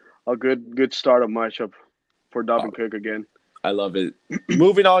a good start of matchup for Oh, Dalvin Cook again. I love it.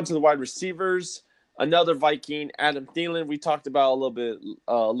 Moving on to the wide receivers, another Viking, Adam Thielen. We talked about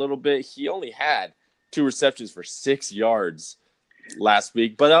a little bit. He only had 2 receptions for 6 yards last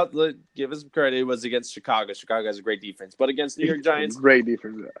week, but give us some credit. It was against Chicago. Chicago has a great defense, but against New York Giants, Great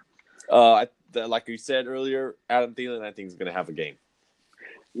defense. like you said earlier, Adam Thielen, I think is going to have a game.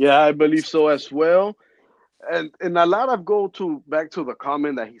 Yeah, I believe so as well. And a lot of go to back to the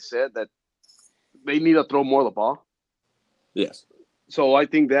comment that he said that they need to throw more of the ball. Yes. So I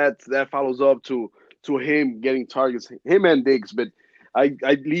think that follows up to him getting targets, him and Diggs. But I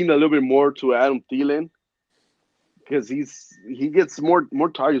lean a little bit more to Adam Thielen because he gets more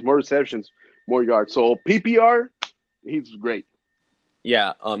targets, more receptions more yards. So PPR, he's great.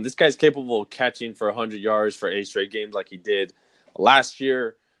 Yeah, this guy's capable of catching for 100 yards for 8 straight games like he did last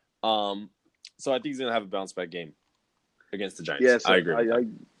year. Um, so I think he's gonna have a bounce back game against the Giants. Yes, I agree with that.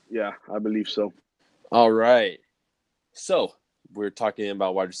 yeah, I believe so. All right. So we're talking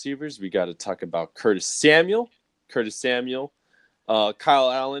about wide receivers. We got to talk about Curtis Samuel.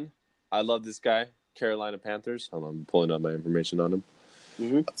 Kyle Allen. I love this guy. Carolina Panthers. Hold on, I'm pulling up my information on him.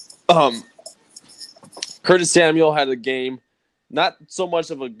 Hmm. Um, Curtis Samuel had a game, not so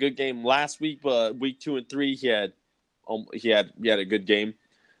much of a good game last week, but week 2 and 3 he had a good game.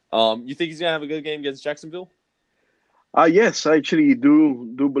 You think he's gonna have a good game against Jacksonville? Yes, I actually do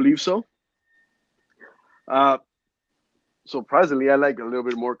believe so. Uh, Surprisingly, I like a little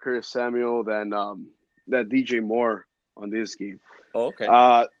bit more Curtis Samuel than DJ Moore on this game. Oh, okay.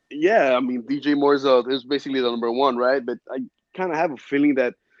 Yeah, I mean DJ Moore is basically the number one, right? But I kind of have a feeling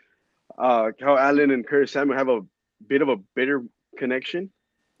that Kyle Allen and Curtis Samuel have a bit of a better connection.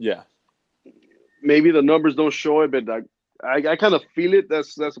 Yeah. Maybe the numbers don't show it, but I kind of feel it.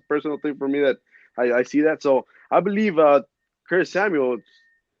 That's a personal thing for me that I see that. So I believe Curtis Samuel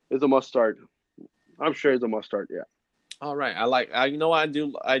is a must start. I'm sure it's a must start. Yeah. All right. You know what I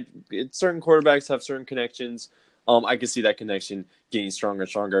do. Certain quarterbacks have certain connections. I can see that connection getting stronger and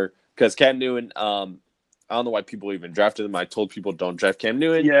stronger because Cam Newton. I don't know why people even drafted him. I told people don't draft Cam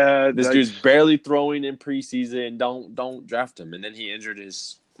Newton. Yeah, This dude's barely throwing in preseason. Don't draft him. And then he injured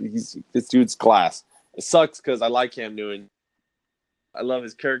this dude's glass. It sucks because I like Cam Newton. I love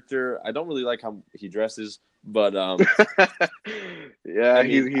his character. I don't really like how he dresses, but yeah, I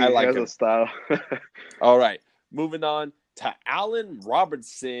he mean I he like has a him. style. All right, moving on to Allen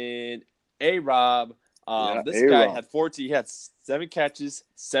Robertson, A Rob. Yeah, This A guy Rob. had 14. He had 7 catches,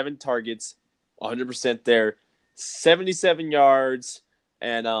 7 targets, 100% there, 77 yards,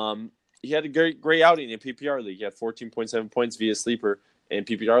 and he had a great outing in PPR league. He had 14.7 points via sleeper in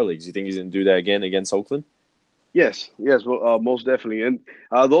PPR leagues. You think he's going to do that again against Oakland? Yes, well, most definitely. And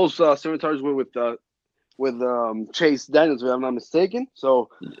those 7 targets were with Chase Daniels, if I'm not mistaken. So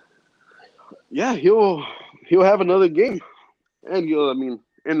yeah, he'll have another game, and I mean,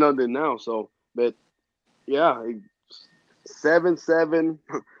 in London now. So, but yeah, 7-7,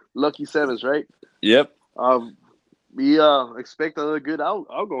 lucky sevens, right? Yep. We expect another good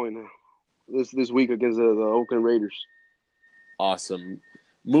outgoing this week against the Oakland Raiders. Awesome.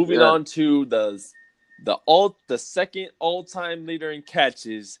 Moving Yeah, on to the second all time leader in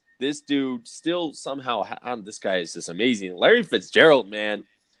catches. This dude still somehow this guy is just amazing. Larry Fitzgerald, man.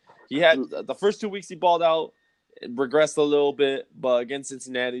 He had the first 2 weeks he balled out, regressed a little bit, but against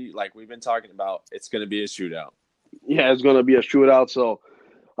Cincinnati, like we've been talking about, it's going to be a shootout. yeah, it's gonna be a shootout. So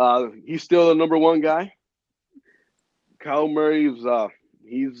he's still the number one guy. Kyle Murray's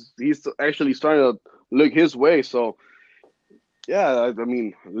he's actually starting to look his way. So yeah, I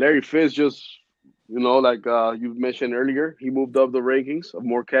mean Larry Fitz just like you mentioned earlier, he moved up the rankings of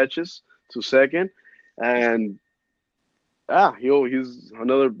more catches to second, and he's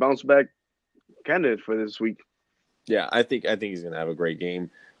another bounce back candidate for this week. Yeah, I think he's gonna have a great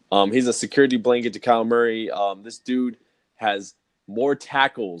game. He's a security blanket to Kyle Murray. This dude has more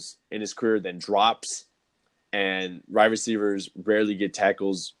tackles in his career than drops, and wide receivers rarely get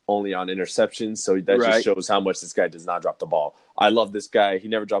tackles, only on interceptions. So that just Right. shows how much this guy does not drop the ball. I love this guy. He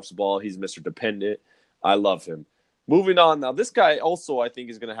never drops the ball. He's Mr. Dependent. I love him. Moving on now, this guy also I think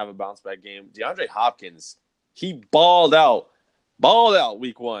is gonna have a bounce back game. DeAndre Hopkins, he balled out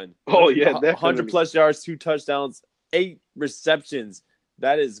week 1. Oh yeah, 100 definitely. plus yards, 2 touchdowns, 8 receptions.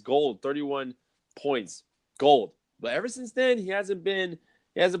 That is gold. 31 points, gold. But ever since then, he hasn't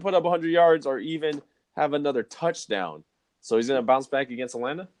put up 100 yards or even have another touchdown. So he's gonna bounce back against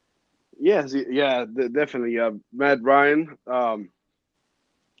Atlanta. Yes, yeah, definitely. Matt Ryan,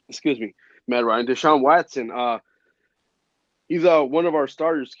 excuse me, Matt Ryan, Deshaun Watson. He's one of our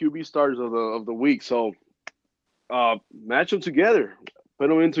starters, QB starters of the week. So match them together, put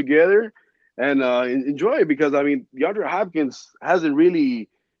them in together, and enjoy it because I mean, DeAndre Hopkins hasn't really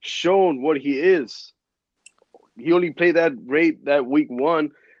shown what he is. He only played that great that week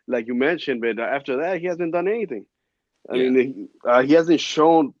 1, like you mentioned, but after that, he hasn't done anything. I Yeah, mean, he hasn't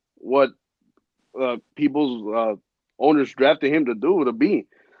shown what people's owners drafted him to be.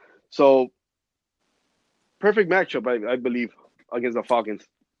 So perfect matchup, I believe, against the Falcons.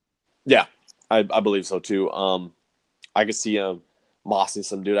 yeah, I believe so too. I could see him mossing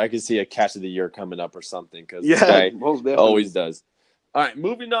some dude. I could see a catch of the year coming up or something because this Yeah, guy most definitely. always does. All right,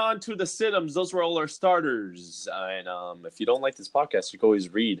 moving on to the sit-ems. Those were all our starters. And if you don't like this podcast, you can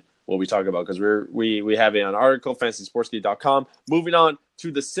always read what we talk about because we have it on article, fantasysportsgeek.com. Moving on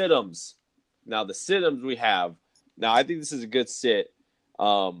to the sit-ems. Now the sit-ems we have. Now I think this is a good sit.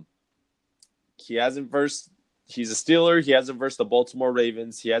 Um, he hasn't versed. He's a Steeler. He hasn't versed the Baltimore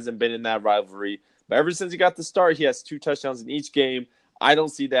Ravens. He hasn't been in that rivalry. But ever since he got the start, he has 2 touchdowns in each game. I don't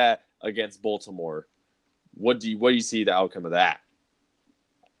see that against Baltimore. What do you see the outcome of that?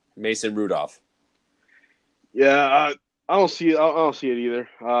 Mason Rudolph. Yeah, I don't see it. I don't see it either.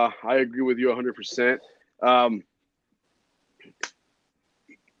 I agree with you 100%. Um,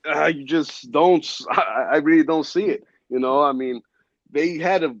 you just don't. I really don't see it. I mean, they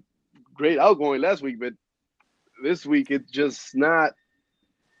had a great outgoing last week, but this week it's just not.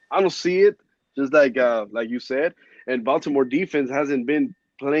 I don't see it. Just like you said, and Baltimore defense hasn't been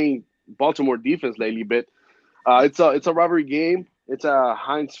playing Baltimore defense lately. But it's a rivalry game. It's a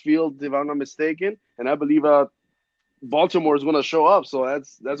Heinz Field, if I'm not mistaken, and I believe Baltimore is going to show up. So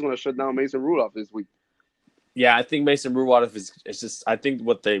that's going to shut down Mason Rudolph this week. Yeah, I think Mason Rudolph is. It's just. I think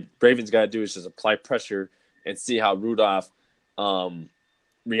what the Ravens got to do is just apply pressure and see how Rudolph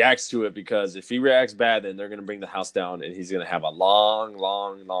reacts to it. Because if he reacts bad, then they're going to bring the house down, and he's going to have a long,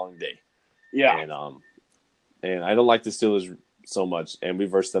 long, long day. Yeah. And I don't like the Steelers so much, and we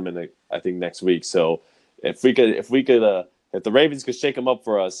verse them I think next week. So if the Ravens could shake them up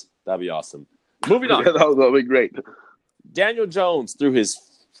for us, that'd be awesome. Moving on, That'll be great. Daniel Jones threw his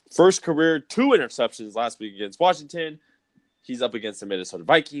first career 2 interceptions last week against Washington. He's up against the Minnesota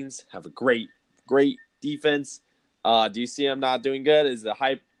Vikings. Have a great defense. Do you see him not doing good? Is the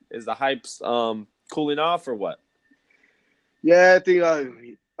hype's cooling off or what? Yeah, I think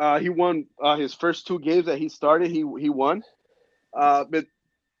he won his first 2 games that he started. He won. But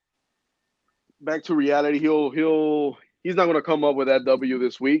back to reality, he's not going to come up with that W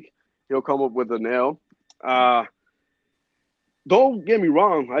this week. He'll come up with an L. Don't get me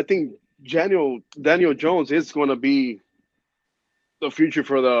wrong. I think Daniel Jones is going to be the future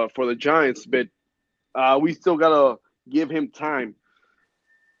for the Giants, but we still gotta give him time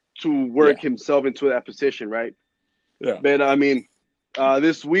to Yeah. work himself into that position, right? Yeah. But I mean,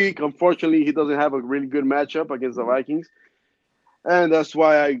 this week, unfortunately, he doesn't have a really good matchup against the Vikings, and that's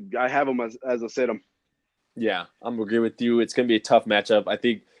why I have him as a sit-em. Yeah, I'm agree with you. It's going to be a tough matchup. I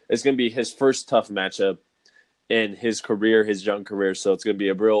think it's going to be his first tough matchup in his career, his young career. So it's going to be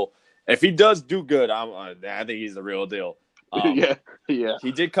a real. If he does do good, I think he's the real deal. Yeah, yeah,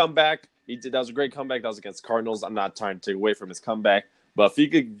 He did come back. That was a great comeback. That was against Cardinals. I'm not trying to take away from his comeback, but if he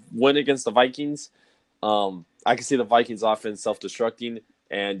could win against the Vikings, I can see the Vikings offense self-destructing,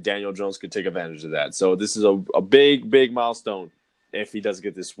 and Daniel Jones could take advantage of that. So this is a big milestone if he does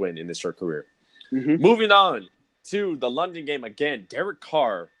get this win in his short career. Mm-hmm. Moving on to the London game again, Derek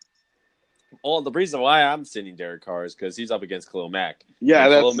Carr. The reason why I'm sitting Derek Carr is because he's up against Khalil Mack. Yeah,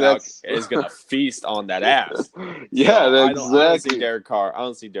 And Khalil Mack that's is gonna feast on that ass. yeah, So that's I don't see exactly. Derek Carr. I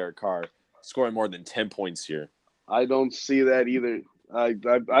don't see Derek Carr scoring more than 10 points here. I don't see that either.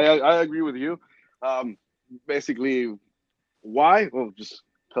 I agree with you. Basically, why? Well, just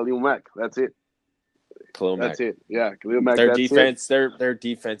Khalil Mack. That's it. Khalil Mack. That's it. Yeah, Khalil Mack. Their That's it. defense, their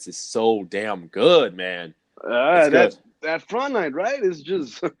defense is so damn good, man. It's That good. that front line, right, is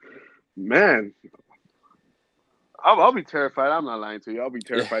just man. I'll be terrified. I'm not lying to you. I'll be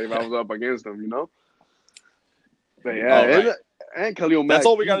terrified if I was up against them. But All yeah, right. and Khalil That's Mack,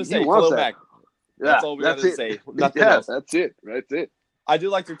 all we got to he say. wants Khalil that. Mack. That's Yeah, all we got that's to it. say. Nothing Yeah, else. that's it. That's it. I do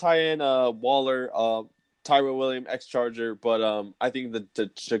like to tie in Waller, Tyrell Williams, ex-Charger, but I think the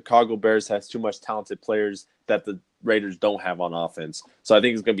Chicago Bears has too much talented players that the Raiders don't have on offense. So I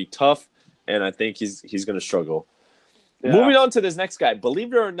think it's going to be tough, and I think he's going to struggle. Yeah. Moving on to this next guy.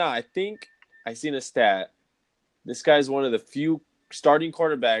 Believe it or not, I think I seen a stat. This guy is one of the few starting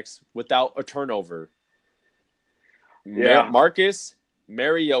quarterbacks without a turnover. Yeah. Marcus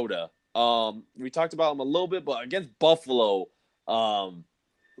Mariota. We talked about him a little bit, but against Buffalo, Buffalo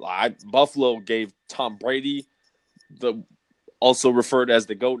gave Tom Brady also referred as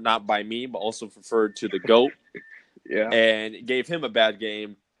the GOAT, not by me, but also referred to the GOAT. Yeah. And gave him a bad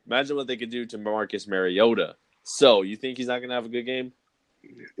game. Imagine what they could do to Marcus Mariota. So, you think he's not going to have a good game?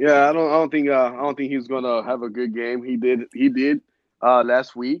 Yeah, I don't think he's gonna have a good game. He did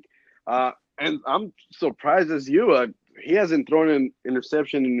last week, and I'm surprised as you. He hasn't thrown an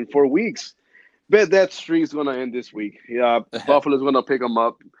interception in 4 weeks. Bet that streak's gonna end this week. Yeah, Buffalo's gonna pick him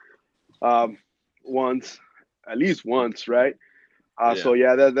up once, at least once, right? So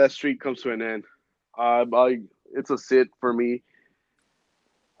yeah, that streak comes to an end. It's a sit for me.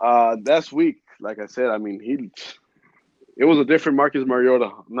 Last week, like I said, I mean it was a different Marcus Mariota,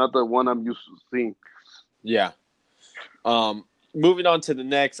 not the one I'm used to seeing. Yeah. Moving on to the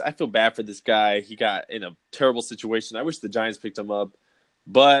next, I feel bad for this guy. He got in a terrible situation. I wish the Giants picked him up,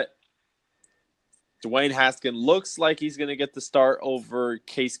 but Dwayne Haskins looks like he's going to get the start over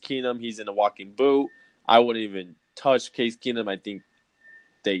Case Keenum. He's in a walking boot. I wouldn't even touch Case Keenum. I think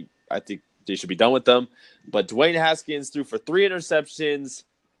they should be done with them. But Dwayne Haskins threw for 3 interceptions,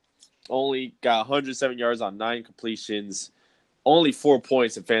 only got 107 yards on 9 completions, only 4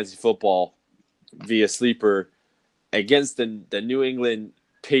 points in fantasy football via sleeper against the New England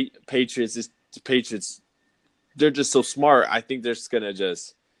Patriots. The Patriots, they're just so smart. I think they're just gonna Yeah,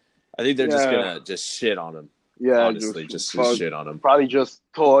 shit on him. yeah, Honestly, just shit on him. probably just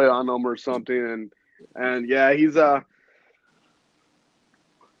toy on him or something, and yeah, he's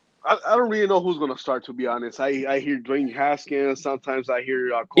I don't really know who's gonna start, to be honest. I hear Dwayne Haskins. Sometimes I hear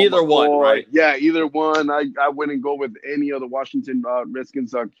Colt Either one, McCoy. right? Yeah, either one. I wouldn't go with any of the Washington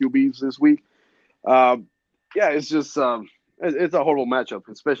Redskins QBs this week. Um, yeah, it's just it's a horrible matchup,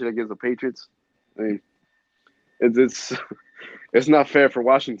 especially against the Patriots. I mean, it's it's not fair for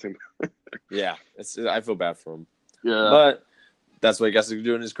Washington. Yeah, I feel bad for him, Yeah, but that's what he gets to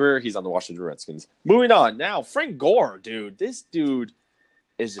do in his career. He's on the Washington Redskins. Moving on now, Frank Gore, dude. This dude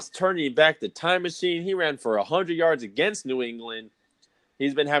is just turning back the time machine. He ran for 100 yards against New England.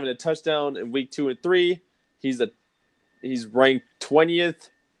 He's been having a touchdown in week 2 and 3. He's ranked 20th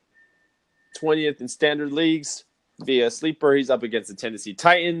in standard leagues via sleeper. He's up against the Tennessee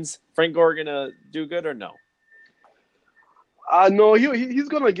Titans. Frank Gore gonna do good or no? no, he's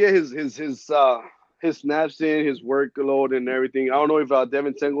gonna get his snaps in, his workload, and everything. I don't know if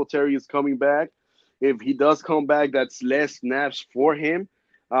Devin Singletary is coming back. If he does come back, that's less snaps for him.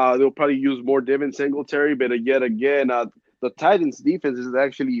 They'll probably use more Devin Singletary, but yet again, the Titans' defense has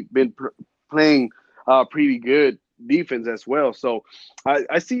actually been playing pretty good defense as well. So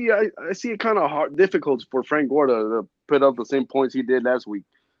I see it kind of hard, difficult for Frank Gore to put up the same points he did last week.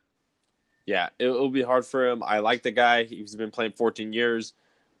 Yeah, it'll be hard for him. I like the guy. He's been playing 14 years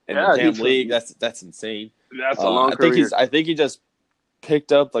in the Yeah, damn league. That's insane. that's a long career. I think he just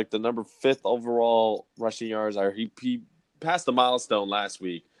picked up like the number 5th overall rushing yards. Or he passed the milestone last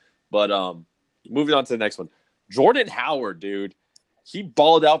week. But moving on to the next one, Jordan Howard, dude, he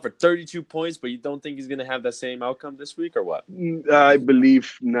balled out for 32 points. But you don't think he's gonna have that same outcome this week or what? I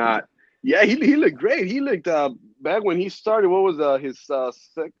believe not. Yeah, he looked great. He looked back when he started. What was his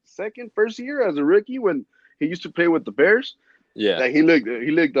first year as a rookie when he used to play with the Bears? Yeah, He looked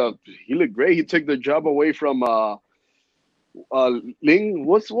great. He took the job away from Ling.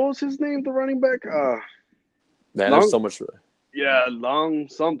 What was his name? The running back. man, there's Long. so much. Yeah, Long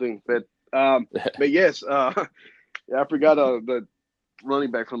something. But yes. Yeah, I forgot the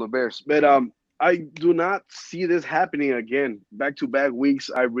running back from the Bears. But I do not see this happening again. Back to back weeks,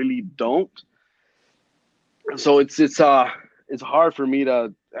 I really don't. So it's hard for me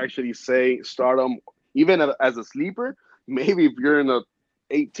to actually say start them even as a sleeper. Maybe if you're in a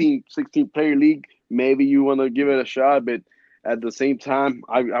 18, 16 player league, maybe you want to give it a shot. But at the same time,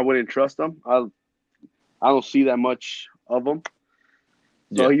 I wouldn't trust them. I don't see that much of them.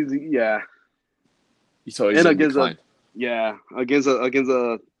 So Yeah, yeah, so he's and in against decline. against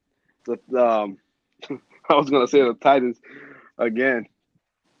the I was gonna say the Titans again.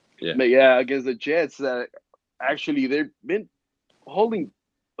 Yeah, But yeah, against the Jets, actually they've been holding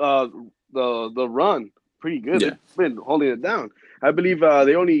uh, the run pretty good. yeah, They've been holding it down. I believe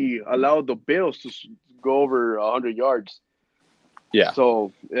they only allowed the Bills to go over 100 yards. yeah.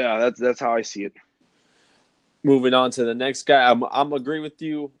 So yeah, that's how I see it. Moving on to the next guy, I'm agree with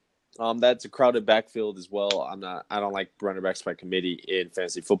you. That's a crowded backfield as well. I don't like running backs by committee in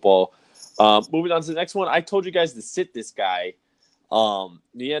fantasy football. Moving on to the next one, I told you guys to sit this guy.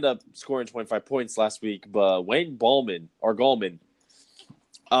 He ended up scoring 25 points last week, but Wayne Gallman,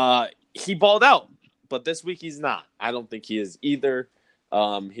 he balled out, but this week he's not. I don't think he is either.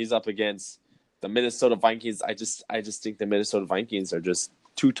 He's up against the Minnesota Vikings. I just think the Minnesota Vikings are just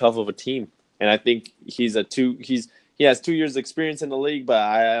too tough of a team, and I think he has 2 years experience in the league, but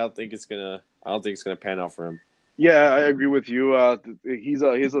I don't think it's gonna pan out for him. Yeah, I agree with you. He's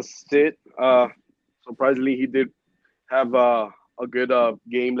a sit. Surprisingly, he did have a good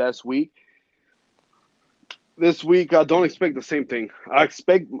game last week. This week, I don't expect the same thing. I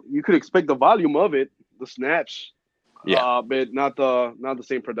expect you could expect the volume of it, the snaps, Yeah, but not the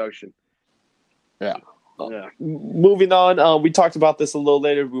same production. yeah. Yeah, Moving on, we talked about this a little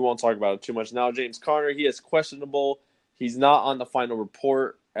later. We won't talk about it too much now. James Conner, he is questionable. He's not on the final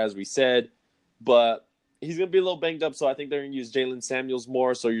report, as we said, but he's going to be a little banged up. So I think they're going to use Jalen Samuels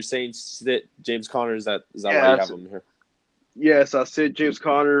more. So you're saying that James Conner, is that why you yes, have him here? yes. I said James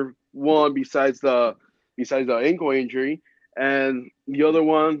Conner one besides the ankle injury, and the other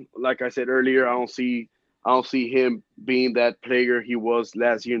one, like I said earlier, I don't see I don't see him being that player he was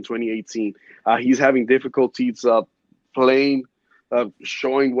last year in 2018. He's having difficulties playing,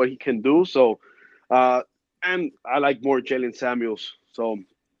 showing what he can do. So, and I like more Jalen Samuels. So,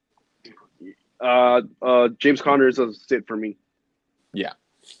 James Conner is a sit for me. Yeah.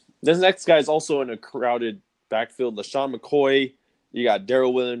 This next guy is also in a crowded backfield. LaShawn McCoy. You got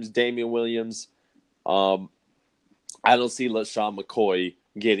Darrell Williams, Damian Williams. Um, I don't see LaShawn McCoy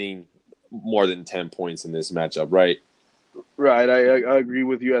getting more than 10 points in this matchup, right? Right, I agree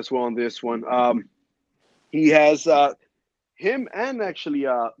with you as well on this one. He has him and actually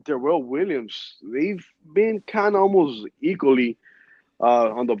Darrell Williams. They've been kind of almost equally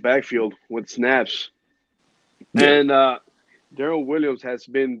on the backfield with snaps, Yeah. and Darrell Williams has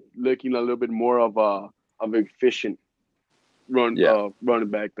been looking a little bit more of efficient Yeah. running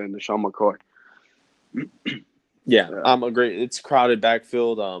back than Sean McCoy. Yeah. Yeah, I'm agree. It's crowded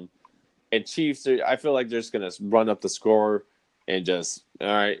backfield. And Chiefs, I feel like they're just going to run up the score and just, all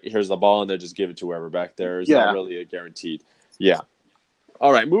right, here's the ball, and they'll just give it to whoever back there. It's not yeah. really a guaranteed. Yeah.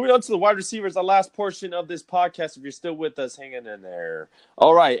 All right, moving on to the wide receivers, the last portion of this podcast. If you're still with us, hanging in there.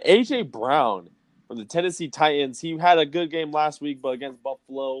 All right, A.J. Brown from the Tennessee Titans. He had a good game last week, but against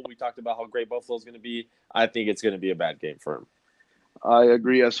Buffalo, we talked about how great Buffalo's going to be. I think it's going to be a bad game for him. I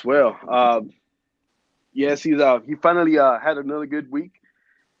agree as well. Yes, he finally had another good week.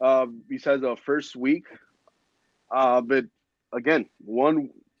 Besides the first week, but again,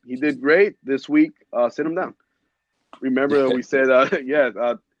 one he did great this week. Sit him down. Remember we said,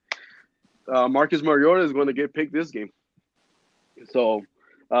 Marcus Mariota is going to get picked this game. So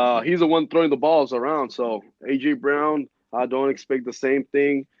he's the one throwing the balls around. So AJ Brown, I don't expect the same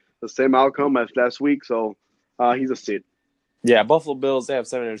thing, the same outcome as last week. So he's a sit. Yeah, Buffalo Bills, they have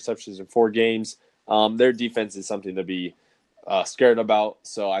 7 interceptions in 4 games. Their defense is something to be scared about.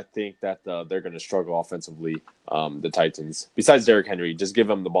 So I think that they're going to struggle offensively, the Titans. Besides Derrick Henry, just give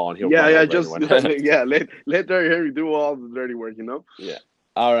him the ball and he'll Yeah, run yeah, over just everyone. let Derrick Henry do all the dirty work. You know. Yeah.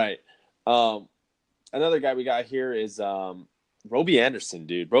 All right. Another guy we got here is Robbie Anderson,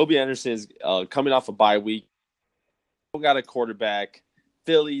 dude. Robbie Anderson is coming off a bye week. Got a quarterback.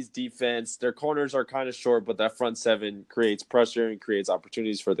 Philly's defense, their corners are kind of short, but that front seven creates pressure and creates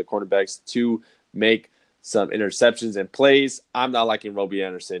opportunities for the cornerbacks to make some interceptions and plays. I'm not liking Robbie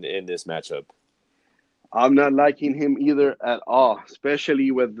Anderson in this matchup. I'm not liking him either at all,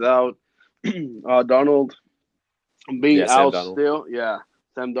 especially without Donald being Yeah, Sam out Donald. still. Yeah,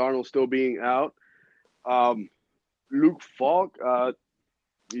 Sam Darnold still being out. Um, Luke Falk,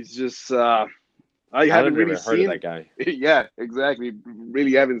 he's just I I've haven't really never heard of seen. that guy. Yeah, exactly.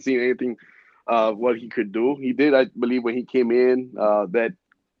 Really haven't seen anything what he could do. He did, I believe, when he came in that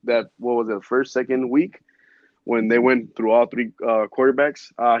what was it, first second week when they went through all three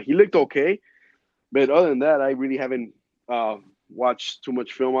quarterbacks. He looked okay, but other than that, I really haven't watched too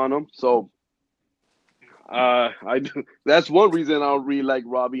much film on him. So I that's one reason I don't really like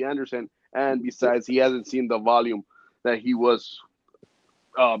Robbie Anderson. And besides, he hasn't seen the volume that he was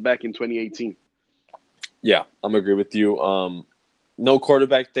back in 2018. Yeah, I'm agree with you. No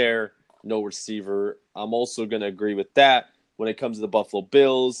quarterback there, no receiver. I'm also gonna agree with that. When it comes to the Buffalo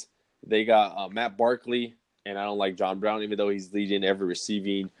Bills, they got Matt Barkley, and I don't like John Brown, even though he's leading every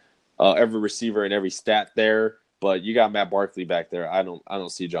receiver and every stat there. But you got Matt Barkley back there. I don't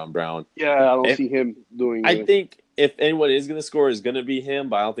see John Brown. Yeah, I don't If see him doing I it. think if anyone is going to score, is going to be him,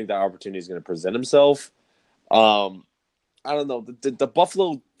 but I don't think that opportunity is going to present himself. Um, I don't know. The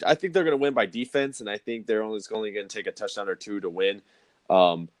Buffalo, I think they're going to win by defense, and I think they're only going to take a touchdown or two to win.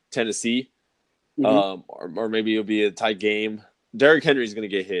 Tennessee, Hmm. or maybe it'll be a tight game. Derrick Henry is going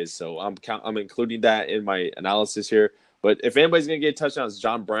to get his, so I'm including that in my analysis here. But if anybody's going to get touchdowns, it's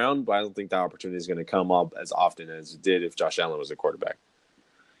John Brown, but I don't think that opportunity is going to come up as often as it did if Josh Allen was a quarterback.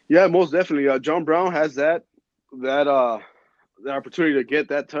 Yeah, most definitely. John Brown has that the opportunity to get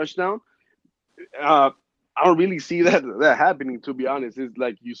that touchdown. Uh, I don't really see that happening. To be honest, it's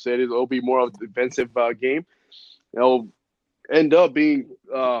like you said, it'll be more of a defensive game. It'll end up being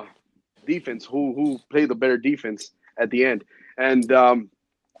defense who play the better defense at the end. And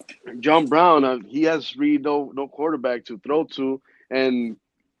John Brown, he has really no quarterback to throw to, and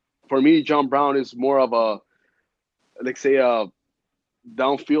for me, John Brown is more of a, let's say, a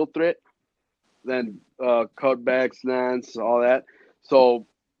downfield threat than cutbacks, slants, all that. So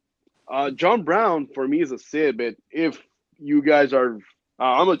John Brown for me is a sit, but if you guys are,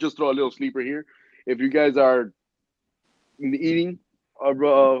 I'm gonna just throw a little sleeper here. If you guys are eating a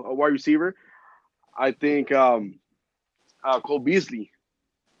wide receiver, I think Cole Beasley.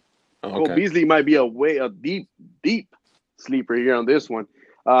 Oh, Cole okay. Beasley might be a deep sleeper here on this one.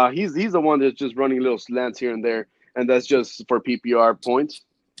 He's the one that's just running little slants here and there, and that's just for PPR points.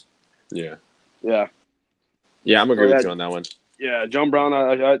 Yeah. Yeah. Yeah, I'm So agree with yeah, you on that one. yeah. John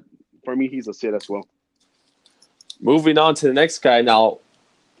Brown. For me, he's a sit as well. Moving on to the next guy. Now,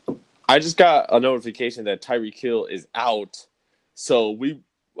 I just got a notification that Tyreek Hill is out. So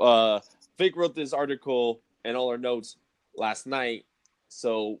Vic wrote this article and all our notes last night.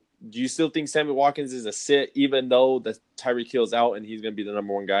 So do you still think Sammy Watkins is a sit, even though the Tyreek Hill's out and he's going to be the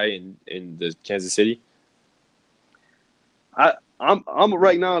number one guy in the Kansas City? I'm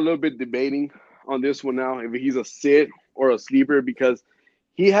right now a little bit debating on this one now if he's a sit or a sleeper because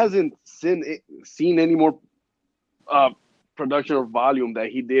he hasn't seen any more uh, production or volume that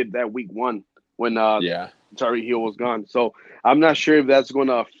he did that week one when Yeah. Tyreek Hill was gone. So I'm not sure if that's going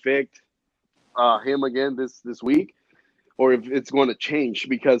to affect him again this week or if it's going to change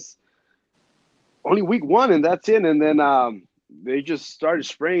because only week one and that's it. And then they just started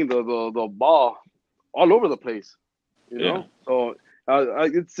spraying the ball all over the place, you Yeah. know. So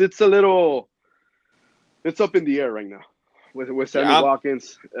it's a little it's up in the air right now with Sammy Yeah.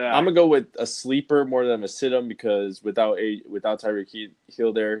 Watkins. I'm gonna go with a sleeper more than a sit him because without Tyreek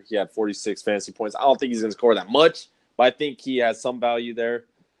Hill there, he had 46 fantasy points. I don't think he's gonna score that much, but I think he has some value there.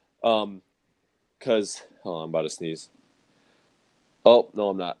 Because I'm about to sneeze. Oh no,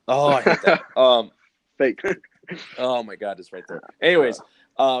 I'm not. Oh, I hate that. Fake. Oh my god, it's right there. Anyways,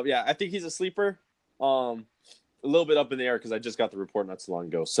 yeah, I think he's a sleeper. A little bit up in the air because I just got the report not so long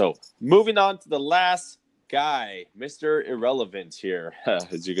ago. So moving on to the last guy, Mr. Irrelevant here,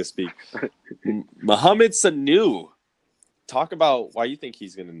 as you can speak. Mohamed Sanu. Talk about why you think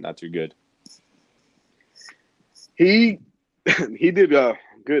he's gonna not do good. He he did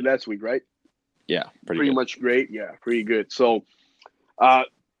good last week, right? Yeah, pretty Pretty good. much great. Yeah, pretty good. So uh,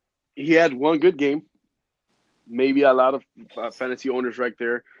 he had one good game. Maybe a lot of fantasy owners right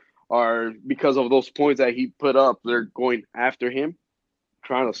there are because of those points that he put up. They're going after him,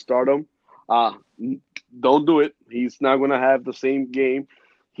 trying to start him. Uh, don't do it. He's not going to have the same game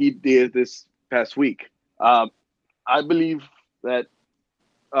he did this past week. I believe that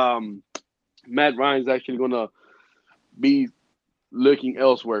Matt Ryan's actually going to be looking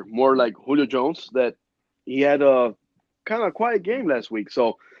elsewhere, more like Julio Jones. That he had a kind of quiet game last week,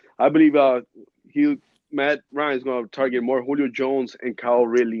 so I believe he Matt Ryan is going to target more Julio Jones and Calvin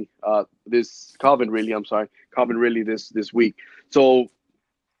Ridley. I'm sorry, Calvin Ridley this week. So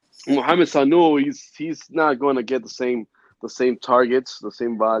Mohamed Sanu, he's not going to get the same targets, the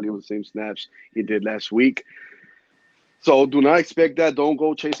same volume, the same snaps he did last week. So do not expect that. Don't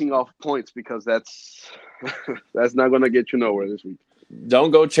go chasing off points because that's not going to get you nowhere this week.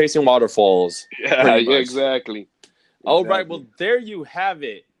 Don't go chasing waterfalls. Yeah, Pretty yeah, much. exactly. All right, well, there you have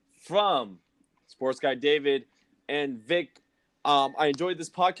it from Sports Guy David and Vic. I enjoyed this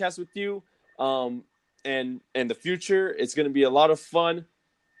podcast with you. And the future, it's going to be a lot of fun.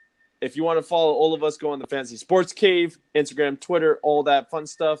 If you want to follow all of us, go on the Fantasy Sports Cave, Instagram, Twitter, all that fun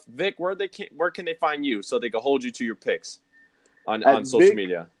stuff. Vic, where can they find you so they can hold you to your picks on social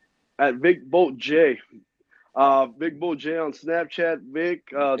media? At Vic Bolt J. Vic Bolt J on Snapchat. Vic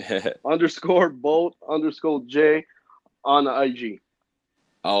 _ Bolt _ J on IG.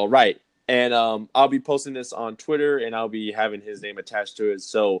 All right. And I'll be posting this on Twitter, and I'll be having his name attached to it.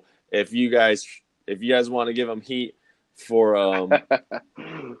 So if you guys want to give him heat for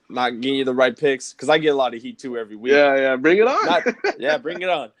not getting you the right picks, because I get a lot of heat too every week. Yeah, bring it on. Bring it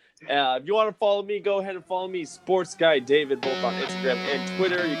on. If you want to follow me, go ahead and follow me, Sports Guy David, both on Instagram and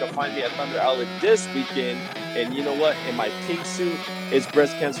Twitter. You can find me at Thunder Outlet this weekend. And you know what? In my pink suit, it's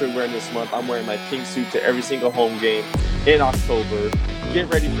Breast Cancer Awareness Month. I'm wearing my pink suit to every single home game in October.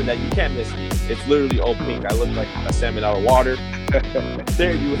 Get ready for that. You can't miss me. It's literally all pink. I look like a salmon out of water.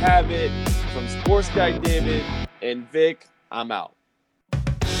 There you have it. From Sports Guy David and Vic, I'm out.